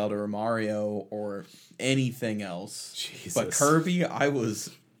much for Zelda or Mario or anything else. Jesus. But Kirby, I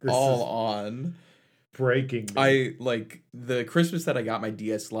was on. Breaking me. I like the Christmas that I got my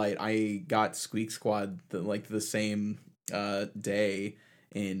DS Lite. I got Squeak Squad the same day,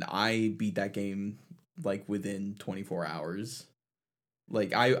 and I beat that game like within 24 hours.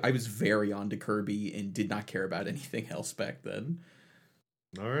 Like I was very onto Kirby and did not care about anything else back then.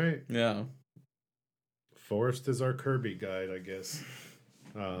 All right. Yeah. Forrest is our Kirby guide, I guess.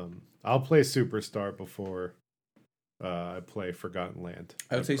 I'll play Superstar before I play Forgotten Land.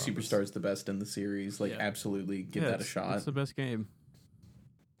 I would say Superstar is the best in the series. Like, absolutely give that a shot. It's the best game.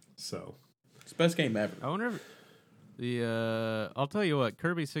 So, it's the best game ever. I wonder if I'll tell you what,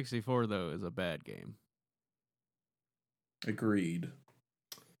 Kirby 64 though is a bad game. Agreed.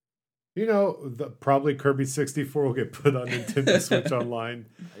 Probably Kirby 64 will get put on Nintendo Switch Online.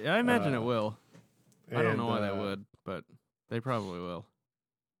 Yeah, I imagine it will. I don't know why they would, but they probably will.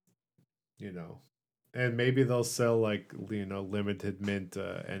 And maybe they'll sell limited mint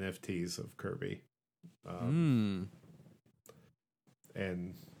NFTs of Kirby. And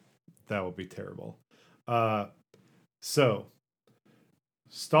that will be terrible. So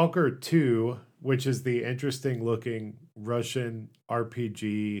Stalker 2, which is the interesting looking Russian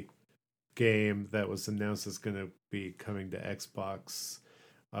RPG game that was announced as going to be coming to Xbox,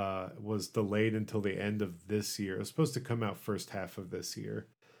 was delayed until the end of this year. It was supposed to come out first half of this year.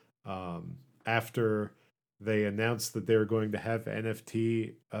 After they announced that they were going to have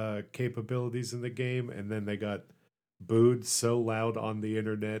NFT capabilities in the game, and then they got booed so loud on the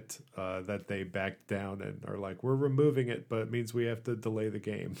internet that they backed down and are like, we're removing it, but it means we have to delay the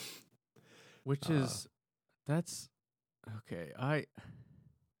game. Which is, that's, okay,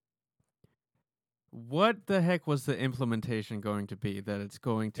 what the heck was the implementation going to be that it's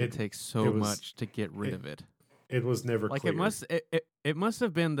going to take so much to get rid of it? It was never clear. It must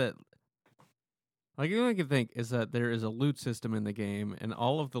have been that, like, the only thing I can think is that there is a loot system in the game, and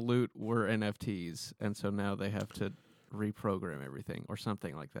all of the loot were NFTs, and so now they have to reprogram everything or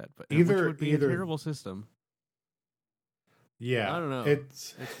something like that. But which would be a terrible system. Yeah, I don't know.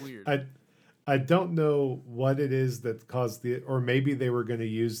 It's weird. I don't know what it is that caused or maybe they were going to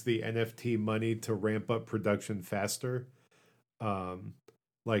use the NFT money to ramp up production faster.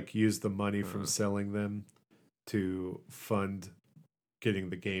 Like use the money from selling them to fund getting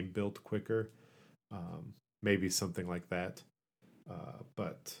the game built quicker. Maybe something like that.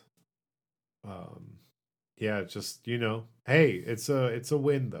 Yeah, just, hey, it's a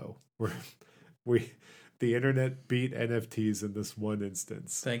win though. the internet beat NFTs in this one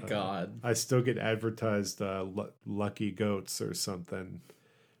instance. Thank God. I still get advertised lucky goats or something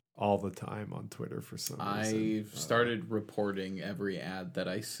all the time on Twitter for some reason. I've started reporting every ad that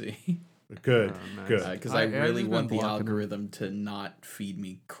I see. Good, nice. good. Because I really just want been the blocking them. algorithm to not feed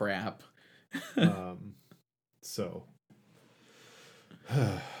me crap. So,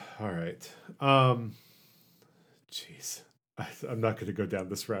 all right. Jeez, I'm not going to go down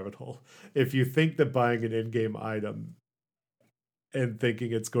this rabbit hole. If you think that buying an in-game item and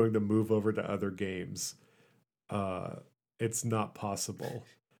thinking it's going to move over to other games, it's not possible.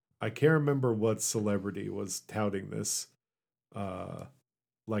 I can't remember what celebrity was touting this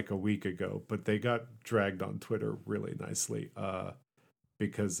like a week ago, but they got dragged on Twitter really nicely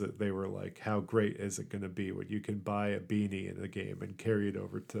because they were like, how great is it going to be when you can buy a beanie in a game and carry it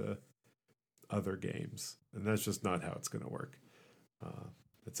over to other games? And that's just not how it's going to work.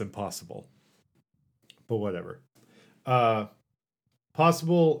 It's impossible. But whatever.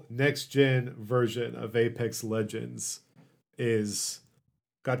 Possible next-gen version of Apex Legends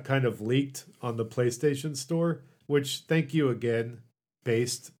got kind of leaked on the PlayStation Store, which, thank you again,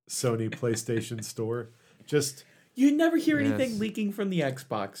 based Sony PlayStation Store. Just You never hear Yes. anything leaking from the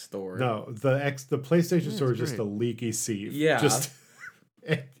Xbox store. no, the PlayStation Yeah, Store is it's just great. a leaky sieve. Yeah. Just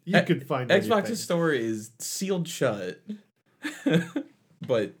you could find Xbox's anything. store is sealed shut.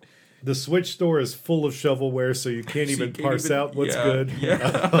 But The Switch store is full of shovelware, so you can't so even you can't parse even- out what's yeah, good.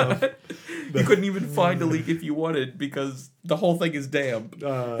 Yeah. You couldn't even find a leak if you wanted because the whole thing is damp.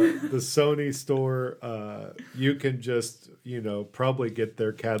 The Sony store, you can just, probably get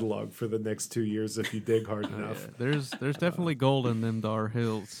their catalog for the next 2 years if you dig hard Oh, enough. yeah. There's definitely gold in them Dar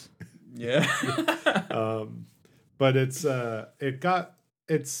Hills. Yeah. But it says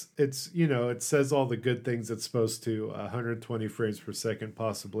all the good things it's supposed to. 120 frames per second,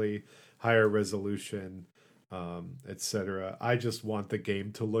 possibly higher resolution, etc. I just want the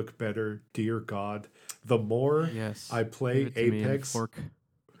game to look better. Dear God, the more Yes. I play Give it to me in Apex, fork.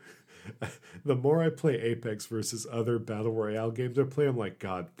 the more I play Apex versus other battle royale games I play, I'm like,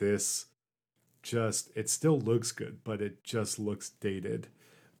 God, it still looks good, but it just looks dated.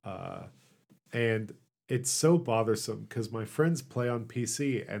 And it's so bothersome because my friends play on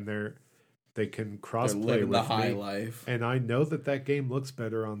PC and they can cross They're play living with the high me, life. and I know that game looks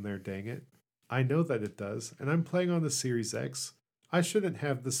better on there. Dang it, I know that it does, and I'm playing on the Series X. I shouldn't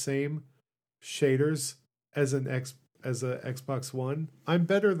have the same shaders as a Xbox One. I'm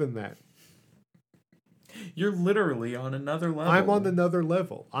better than that. You're literally on another level. I'm on another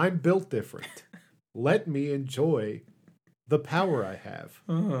level. I'm built different. Let me enjoy the power I have.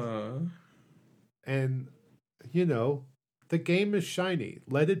 And, the game is shiny.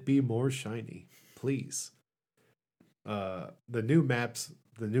 Let it be more shiny, please. The new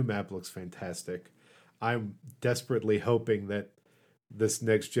map looks fantastic. I'm desperately hoping that this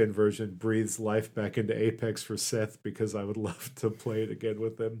next gen version breathes life back into Apex for Seth, because I would love to play it again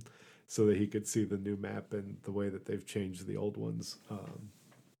with him so that he could see the new map and the way that they've changed the old ones.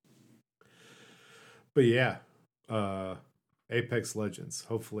 But yeah, Apex Legends.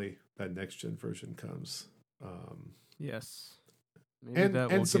 Hopefully that next gen version comes. Yes. Maybe And- that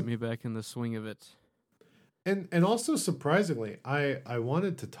and will some- get me back in the swing of it. And also surprisingly, I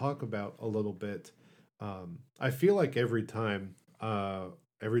wanted to talk about a little bit. I feel like every time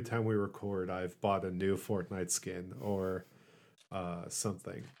we record, I've bought a new Fortnite skin or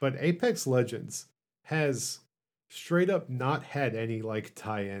something. But Apex Legends has straight up not had any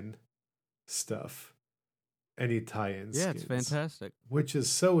tie-in stuff, any tie-in. Yeah, it's skins, fantastic. which is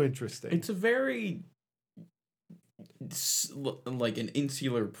so interesting. It's a very an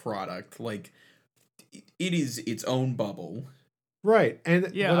insular product. It is its own bubble. Right,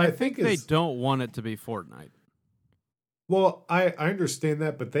 and Yeah, what I I think think they is, don't want it to be Fortnite. well, I understand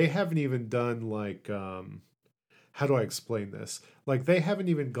that, but they haven't even done how do I explain this? They haven't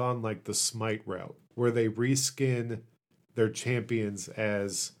even gone the Smite route, where they reskin their champions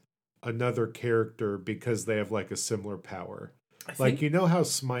as another character because they have a similar power. I think How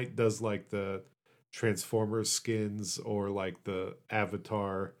Smite does the Transformers skins or the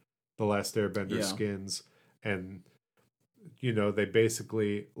Avatar, The Last Airbender Yeah. skins, and they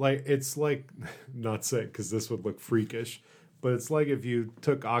basically it's not saying because this would look freakish, but it's if you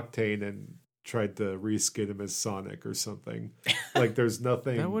took Octane and tried to reskin him as Sonic or something. There's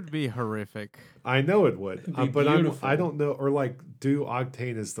nothing. That would be horrific. I know it would, It'd be but beautiful. I don't know, or do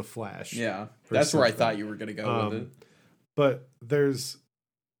Octane as the Flash. yeah, or that's where I something. thought you were gonna go with it. But there's,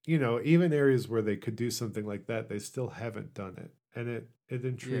 even areas where they could do something like that, they still haven't done it, and it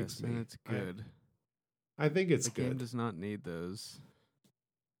intrigues Yes, me. and it's good. I think it's The game good. does not need those.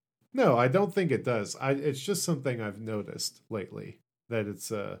 No, I don't think it does. It's just something I've noticed lately that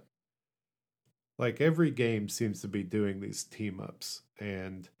it's like every game seems to be doing these team ups,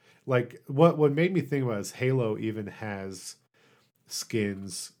 and like what made me think about is Halo even has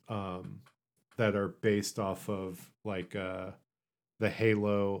skins that are based off of like the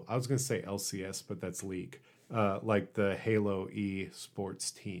Halo. I was gonna say LCS, but that's League. Like the Halo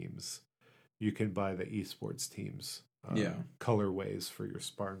esports teams, you can buy the esports teams. Colorways for your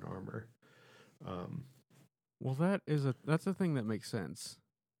Spartan armor. Well, that's a thing that makes sense.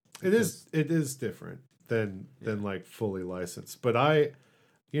 It is different than like fully licensed. But I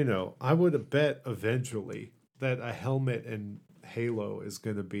would have bet eventually that a helmet in Halo is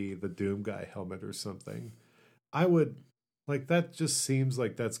going to be the Doom Guy helmet or something. I would like that. Just seems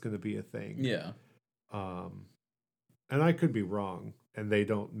like that's going to be a thing. Yeah. And I could be wrong, and they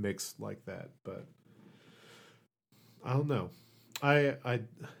don't mix like that, but I don't know. I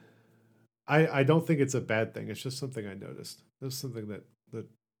don't think it's a bad thing. It's just something I noticed. It was something that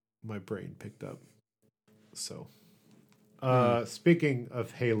my brain picked up. So, speaking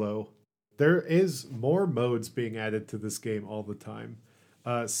of Halo, there is more modes being added to this game all the time.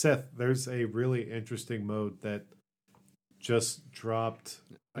 Seth, there's a really interesting mode that just dropped.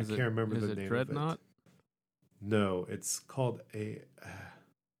 I can't remember the name Dreadnought? of it. No, it's called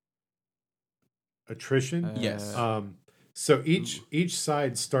attrition. Yes. So each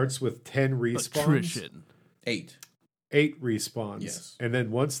side starts with 10 respawns. Attrition. 8 respawns. Yes. And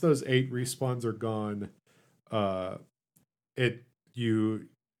then once those 8 respawns are gone, you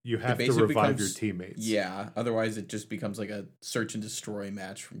have to revive your teammates. Yeah. Otherwise, it just becomes like a search and destroy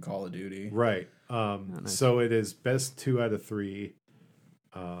match from Call of Duty. Right. Nice. So it is best 2 out of 3.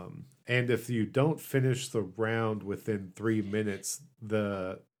 And if you don't finish the round within 3 minutes,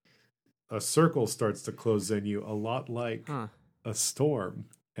 a circle starts to close in you, a lot like a storm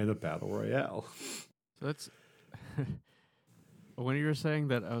in a battle royale. So that's when you were saying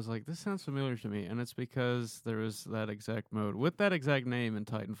that, I was like, this sounds familiar to me, and it's because there was that exact mode with that exact name in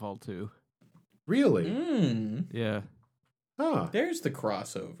Titanfall 2. Really? Yeah. Huh. There's the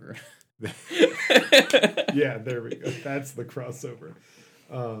crossover. Yeah, there we go. That's the crossover.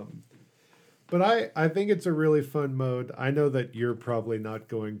 But I think it's a really fun mode. I know that you're probably not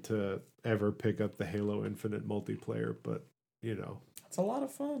going to ever pick up the Halo Infinite multiplayer, but It's a lot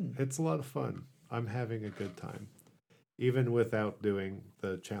of fun. it's a lot of fun. I'm having a good time, even without doing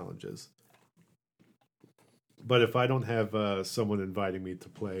the challenges. But if I don't have someone inviting me to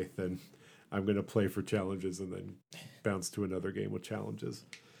play, then I'm going to play for challenges and then bounce to another game with challenges.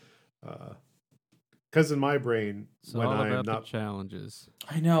 Because in my brain, It's when all I am about not the challenges.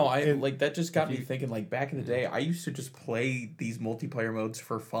 I know. And Like that just got me thinking. Like back in the day, I used to just play these multiplayer modes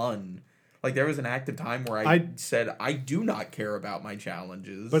for fun. Like there was an active time where I said I do not care about my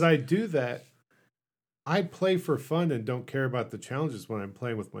challenges. But I do that. I play for fun and don't care about the challenges when I'm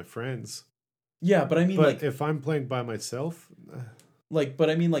playing with my friends. yeah, but I mean, But like, if I'm playing by myself, but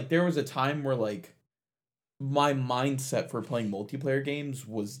I mean, like, there was a time where like my mindset for playing multiplayer games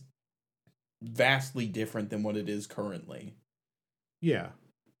was vastly different than what it is currently. yeah.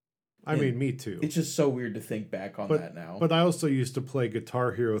 I mean, me too. It's just so weird to think back on that now. But I also used to play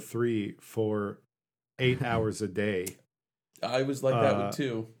Guitar Hero 3 for 8 hours a day I was like that one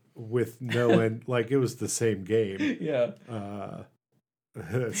too. with no end. Like, it was the same game. Yeah.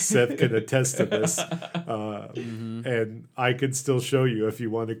 Seth can attest to this. And I can still show you if you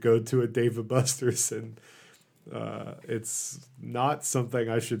want to go to a Dave & Buster's. And it's not something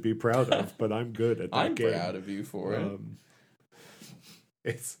I should be proud of, but I'm good at that game. I'm proud of you for it.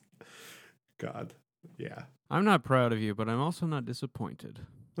 It's... God. Yeah. I'm not proud of you, but I'm also not disappointed.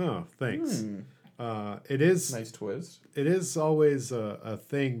 Oh, thanks. It is Nice twist. It is always a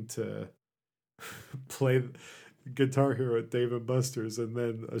thing to play Guitar Hero at Dave & Buster's, and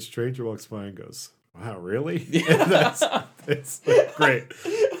then a stranger walks by and goes, "Wow, really?" It's great.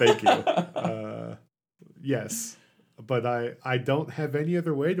 Thank you. Yes, but I don't have any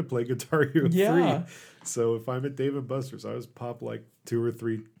other way to play Guitar Hero 3. So if I'm at Dave & Buster's, I always pop like 2 or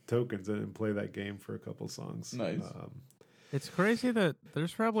 3 tokens in and play that game for a couple songs. Nice. It's crazy that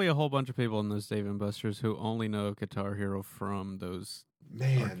there's probably a whole bunch of people in those Dave & Buster's who only know Guitar Hero from those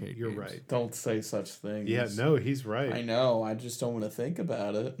arcade you're games. right. Don't say such things. Yeah, no, he's right. I know. I just don't want to think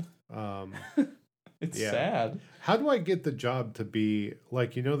about it. It's sad. How do I get the job to be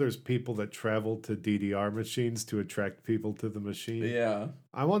like, there's people that travel to DDR machines to attract people to the machine. Yeah.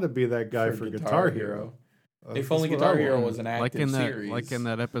 I want to be that guy for Guitar Hero. If only That's what Guitar I Hero want. was an active series. Like in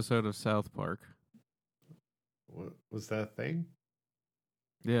that episode of South Park. What was that a thing?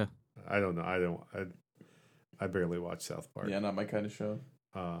 Yeah. I don't know. I barely watch South Park. Yeah, not my kind of show.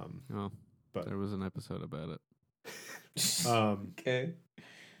 Oh, but there was an episode about it. Okay.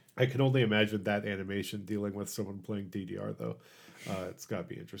 I can only imagine that animation dealing with someone playing DDR though. It's got to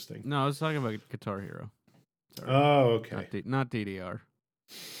be interesting. No, I was talking about Guitar Hero. Sorry. Oh, okay. Not DDR.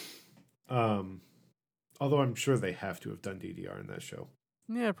 Although I'm sure they have to have done DDR in that show.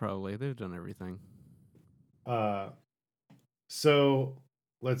 Yeah, probably. They've done everything. So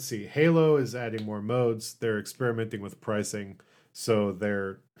let's see. Halo is adding more modes. They're experimenting with pricing. So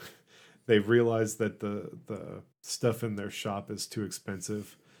they've realized that the stuff in their shop is too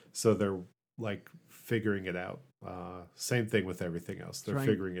expensive. So they're like figuring it out. Same thing with everything else. They're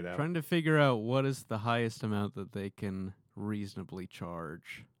figuring it out. Trying to figure out what is the highest amount that they can reasonably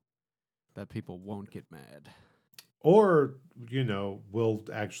charge that people won't get mad. Or, we'll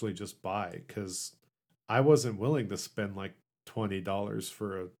actually just buy, because I wasn't willing to spend like $20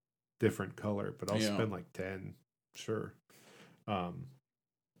 for a different color, but I'll spend like 10, sure. But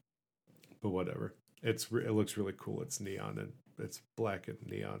whatever. It looks really cool. It's neon and it's black and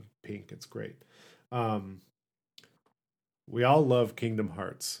neon pink. It's great. We all love Kingdom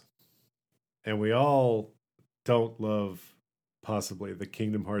Hearts, and we all don't love possibly the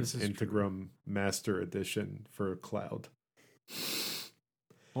Kingdom Hearts Integrum Master Edition for Cloud.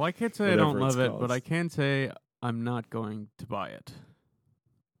 Well, I can't say I don't love it, but I can say I'm not going to buy it.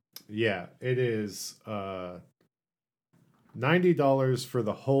 Yeah, it is $90 for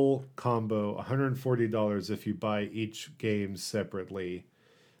the whole combo, $140 if you buy each game separately,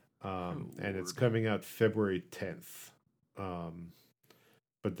 and it's coming out February 10th.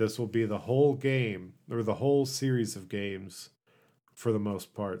 But this will be the whole game, or the whole series of games for the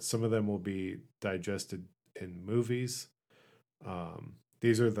most part. Some of them will be digested in movies.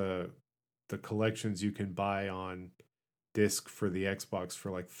 These are the collections you can buy on disc for the Xbox for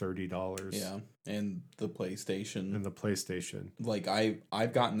like $30. Yeah, and the PlayStation. Like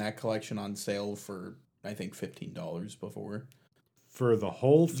I've gotten that collection on sale for I think $15 before. For the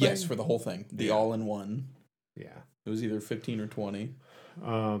whole thing? Yes, for the whole thing. The all-in-one. Yeah. It was either 15 or 20.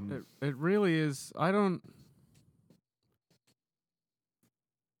 It really is. I don't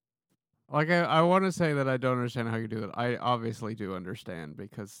like. I want to say that I don't understand how you do it. I obviously do understand,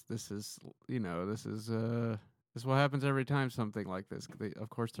 because this is what happens every time something like this. Of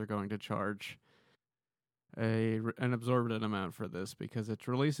course, they're going to charge an absorbent amount for this because it's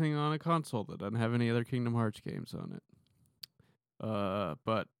releasing on a console that doesn't have any other Kingdom Hearts games on it.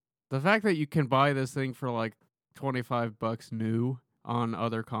 But the fact that you can buy this thing for like $25 new on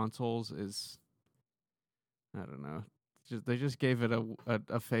other consoles is, I don't know. They just gave it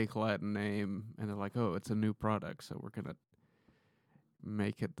a fake Latin name, and they're like, oh, it's a new product, so we're gonna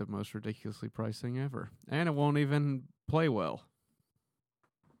make it the most ridiculously priced thing ever, and it won't even play well.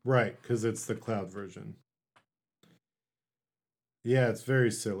 Right, because it's the cloud version. Yeah, it's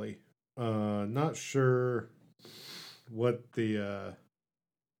very silly. Not sure what the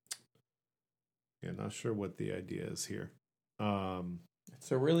idea is here.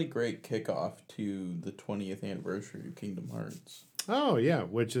 It's a really great kickoff to the 20th anniversary of Kingdom Hearts. Oh yeah,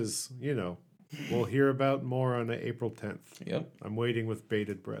 which is, we'll hear about more on April 10th. Yep. I'm waiting with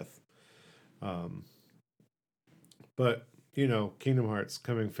bated breath. But Kingdom Hearts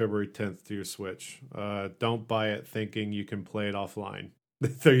coming February 10th to your Switch. Don't buy it thinking you can play it offline.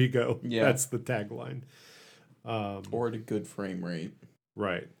 There you go. Yeah. That's the tagline. Or at a good frame rate.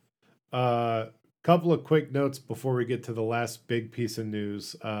 Right. Couple of quick notes before we get to the last big piece of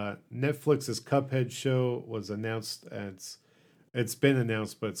news. Netflix's Cuphead show was announced, and it's been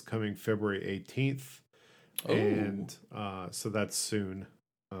announced, but it's coming February 18th. Oh. And so that's soon.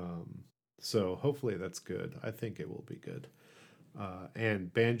 So hopefully that's good. I think it will be good.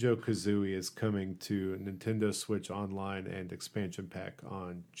 And Banjo-Kazooie is coming to Nintendo Switch Online and expansion pack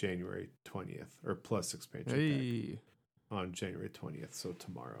on January 20th, or plus expansion pack on January 20th, so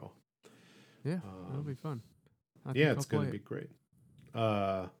tomorrow. Yeah, that'll be fun. Yeah, it's going to be great.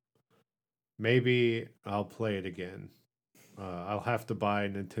 Maybe I'll play it again. I'll have to buy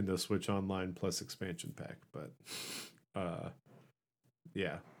Nintendo Switch Online plus expansion pack, but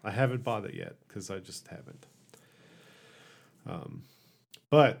yeah, I haven't bought it yet because I just haven't.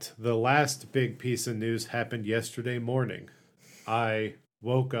 But the last big piece of news happened yesterday morning. I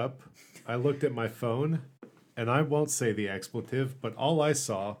woke up, I looked at my phone, and I won't say the expletive, but all I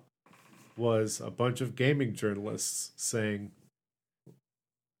saw was a bunch of gaming journalists saying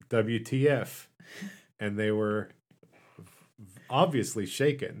WTF, and they were obviously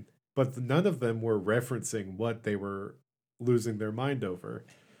shaken, but none of them were referencing what they were losing their mind over.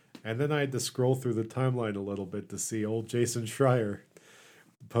 And then I had to scroll through the timeline a little bit to see old Jason Schreier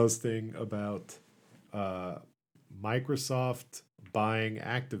posting about Microsoft buying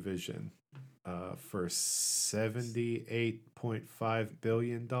Activision for $78.5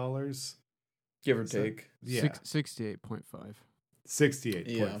 billion. Give or take. Yeah. 68.5.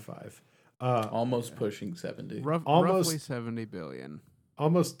 68.5. Almost pushing 70. Roughly 70 billion.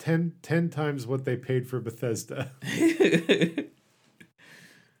 Almost 10 times what they paid for Bethesda.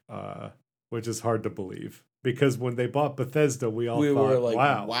 Which is hard to believe. Because when they bought Bethesda, we thought, were like,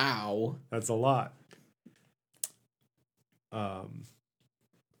 wow, that's a lot.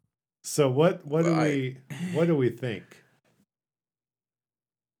 So what do we think?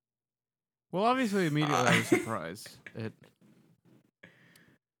 Well, obviously, immediately I was surprised.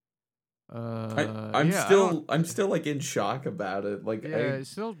 I'm still like in shock about it. Like, yeah,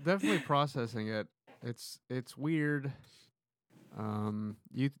 still definitely processing it. It's weird. I don't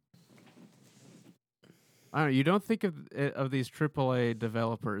know. You don't think of these AAA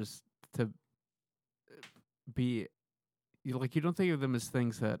developers to be you don't think of them as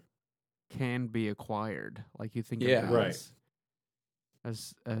things that can be acquired. Like you think of them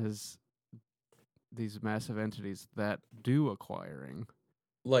as these massive entities that do acquiring.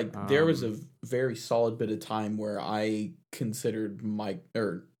 Like there was a very solid bit of time where I considered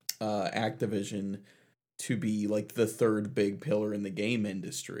Activision to be like the third big pillar in the game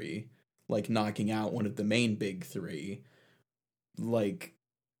industry, like knocking out one of the main big three. Like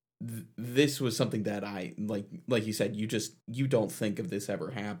this was something that I like you said, you don't think of this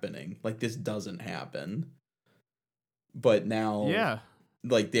ever happening. Like this doesn't happen. But now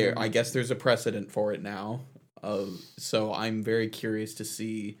like I guess there's a precedent for it now. So I'm very curious to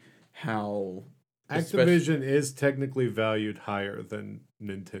see how Activision is technically valued higher than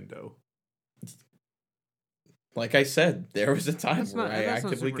Nintendo. Like I said, there was a time where I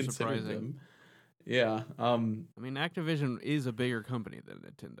actively considered them. Yeah. I mean, Activision is a bigger company than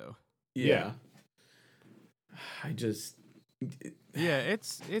Nintendo. Yeah. It's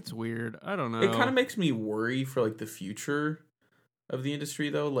weird. I don't know. It kind of makes me worry for like the future of the industry,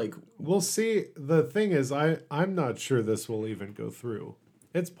 though. Like we'll see. The thing is, I'm not sure this will even go through.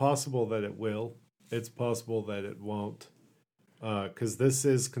 It's possible that it will. It's possible that it won't. Because this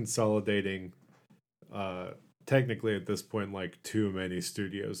is consolidating. Technically, at this point, like too many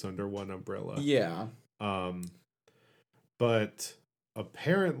studios under one umbrella. Yeah. But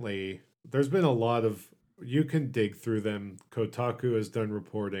apparently, there's been a lot of. You can dig through them. Kotaku has done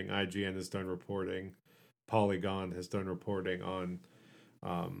reporting. IGN has done reporting. Polygon has done reporting on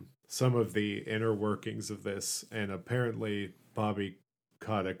some of the inner workings of this, and apparently Bobby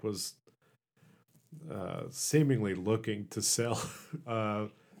Kotick was seemingly looking to sell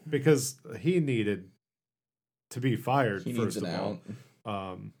because he needed to be fired. First of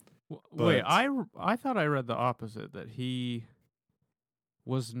all, wait, I thought I read the opposite, that he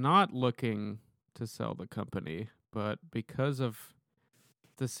was not looking to sell the company, but because of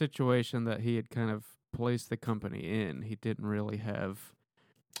the situation that he had kind of placed the company in, he didn't really have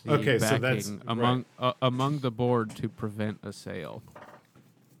the backing so that's among the board to prevent a sale.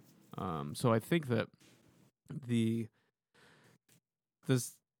 So I think that the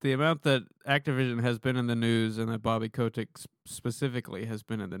amount that Activision has been in the news, and that Bobby Kotick specifically has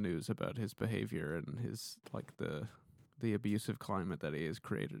been in the news about his behavior and his like the abusive climate that he has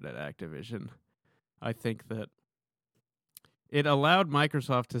created at Activision, I think that it allowed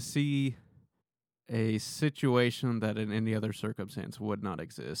Microsoft to see a situation that in any other circumstance would not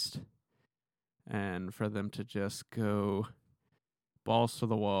exist, and for them to just go balls to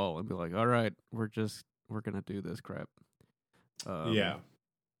the wall and be like, all right, we're gonna do this crap.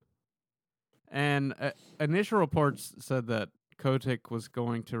 And initial reports said that Kotick was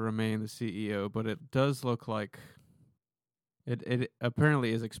going to remain the CEO, but it does look like it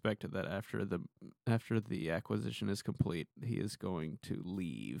apparently is expected that after the acquisition is complete, he is going to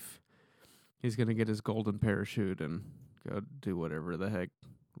leave. He's going to get his golden parachute and go do whatever the heck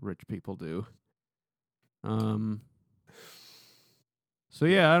rich people do. So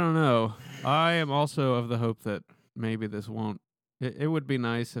yeah, I don't know. I am also of the hope that maybe this won't. It would be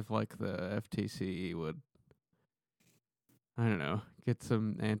nice if like the FTC would, I don't know, get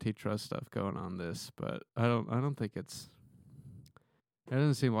some antitrust stuff going on this, but I don't think it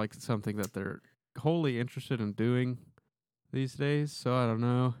doesn't seem like something that they're wholly interested in doing these days. So I don't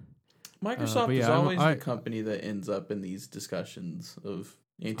know. Microsoft is always the company that ends up in these discussions of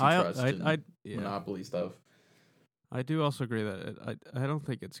antitrust and monopoly stuff. I do also agree that I don't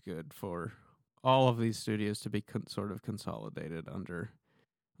think it's good for all of these studios to be sort of consolidated under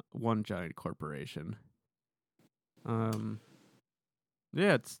one giant corporation. Yeah,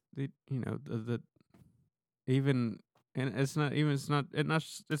 it's it's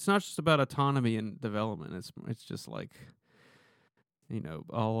not just about autonomy and development. It's just like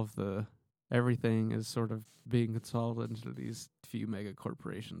all of everything is sort of being consolidated into these few mega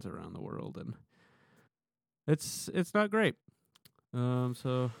corporations around the world, and it's not great.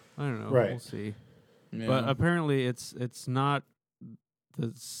 So I don't know. Right. We'll see. Yeah. But apparently, it's not.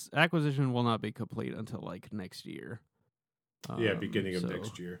 The acquisition will not be complete until like next year. Beginning of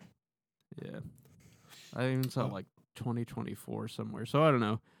next year. Yeah, I even saw like 2024 somewhere. So I don't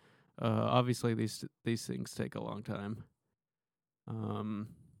know. Obviously, these things take a long time.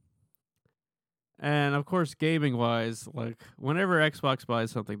 And of course, gaming wise, like whenever Xbox buys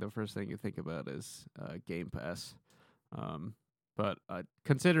something, the first thing you think about is Game Pass. But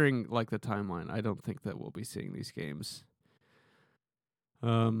considering like the timeline, I don't think that we'll be seeing these games. We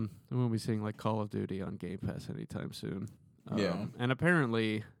won't be seeing like Call of Duty on Game Pass anytime soon. Yeah. And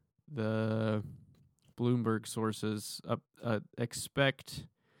apparently, the Bloomberg sources expect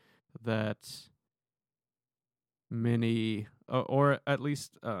that many, or at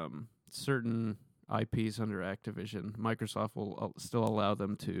least certain IPs under Activision, Microsoft will still allow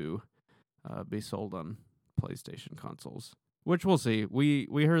them to be sold on PlayStation consoles, which we'll see.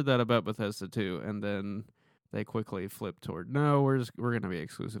 We heard that about Bethesda too, and then they quickly flipped toward no, we're going to be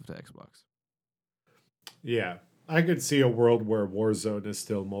exclusive to Xbox. Yeah, I could see a world where Warzone is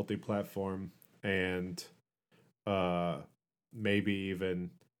still multi-platform, and maybe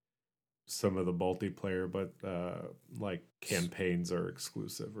even some of the multiplayer, but like campaigns are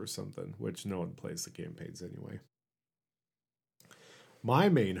exclusive or something, which no one plays the campaigns anyway. My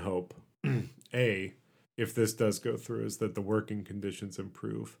main hope, if this does go through, is that the working conditions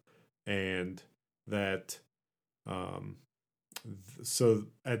improve, and that so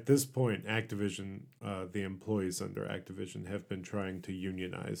at this point, Activision, the employees under Activision have been trying to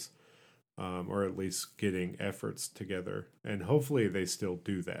unionize, or at least getting efforts together, and hopefully they still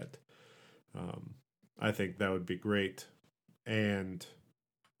do that. I think that would be great, and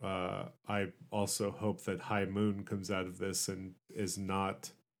I also hope that High Moon comes out of this and is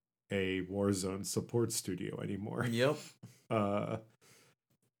not a Warzone support studio anymore. Yep.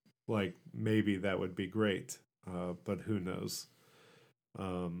 Like maybe that would be great, but who knows?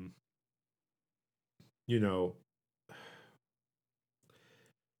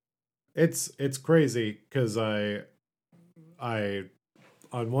 It's crazy because I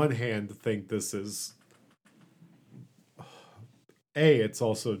on one hand think this is it's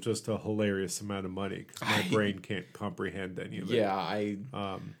also just a hilarious amount of money because my brain can't comprehend any of it. Yeah,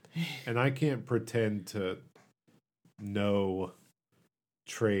 and I can't pretend to know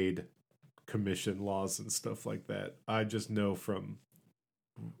trade commission laws and stuff like that. I just know from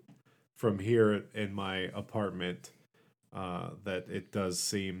here in my apartment that it does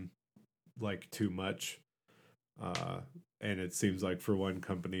seem like too much, and it seems like for one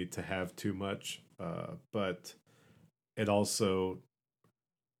company to have too much, but it also,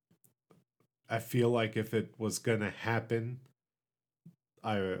 I feel like if it was gonna happen,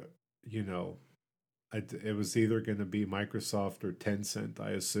 it was either gonna be Microsoft or Tencent, I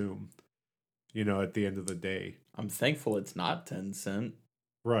assume. At the end of the day, I'm thankful it's not Tencent,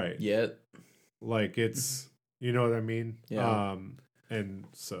 right? Yet, like it's, you know what I mean? Yeah. And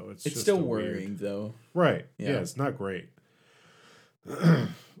so it's it's just still a worrying weird, though. right? Yeah. Yeah, it's not great.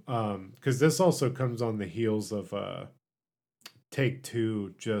 Because this also comes on the heels of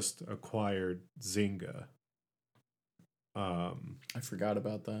Take-Two just acquired Zynga. I forgot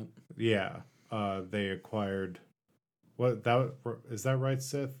about that. Yeah, they acquired. What that is that right,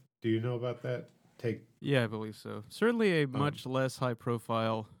 Seth? Do you know about that? Yeah, I believe so. Certainly a much less high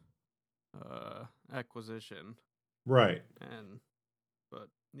profile acquisition. Right. But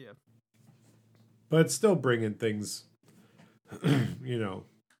yeah. But still bringing things,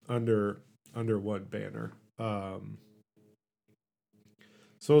 under one banner. So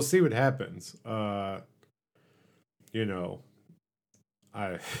we'll see what happens. I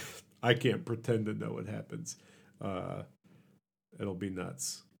can't pretend to know what happens. It'll be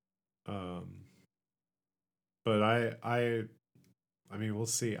nuts. But I mean, we'll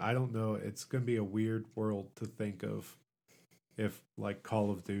see. I don't know. It's going to be a weird world to think of if like Call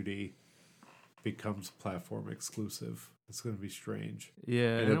of Duty becomes platform exclusive. It's going to be strange.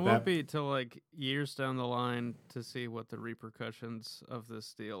 Yeah, and it won't be till like years down the line to see what the repercussions of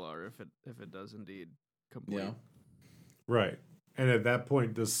this deal are if it does indeed complete. Yeah. Right. And at that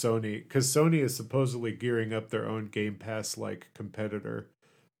point, does Sony, because Sony is supposedly gearing up their own Game Pass like competitor,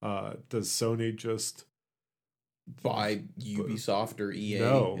 does Sony just buy Ubisoft or EA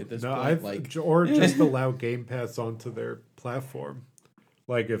at this point? Or just allow Game Pass onto their platform?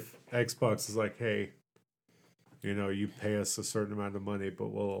 Like if Xbox is like, hey, you pay us a certain amount of money, but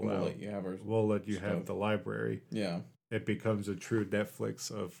we'll let you have the library. Yeah. it becomes a true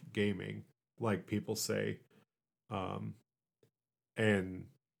Netflix of gaming, like people say. And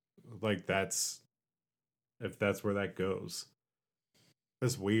like if that's where that goes.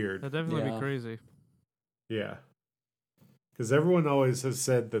 That's weird. That'd definitely be crazy. Yeah. Because everyone always has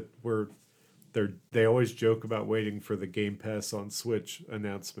said that they always joke about waiting for the Game Pass on Switch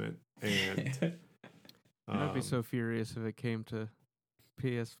announcement. And I'd be so furious if it came to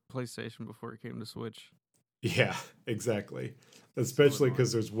PlayStation before it came to Switch. Yeah, exactly. Especially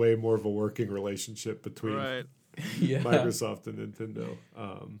because there's way more of a working relationship between Microsoft and Nintendo.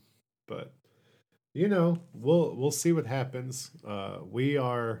 But we'll see what happens. We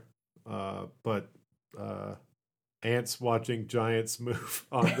are ants watching giants move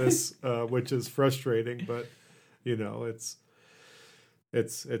on this, which is frustrating, but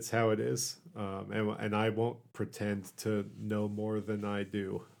it's how it is. And I won't pretend to know more than I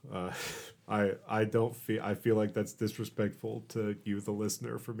do. I feel like that's disrespectful to you, the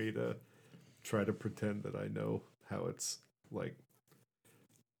listener, for me to try to pretend that I know how it's like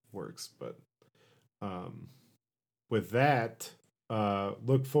works. But with that,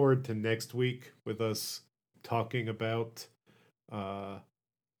 look forward to next week with us talking about I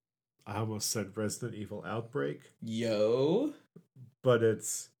almost said Resident Evil Outbreak. Yo. But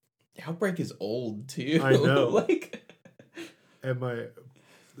it's Outbreak is old too. I know. And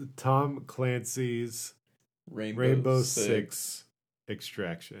Tom Clancy's Rainbow Six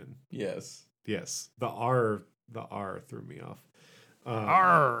Extraction. Yes. The R threw me off.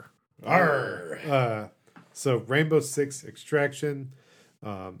 So Rainbow Six Extraction,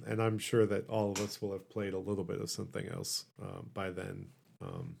 and I'm sure that all of us will have played a little bit of something else by then.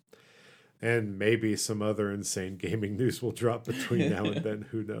 And maybe some other insane gaming news will drop between now and then.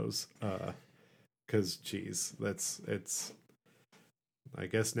 Who knows? Because, geez, I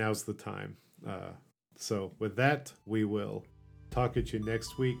guess now's the time. So with that, we will talk at you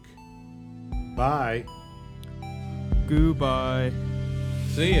next week. Bye. Goodbye.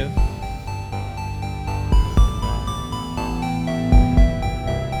 See ya.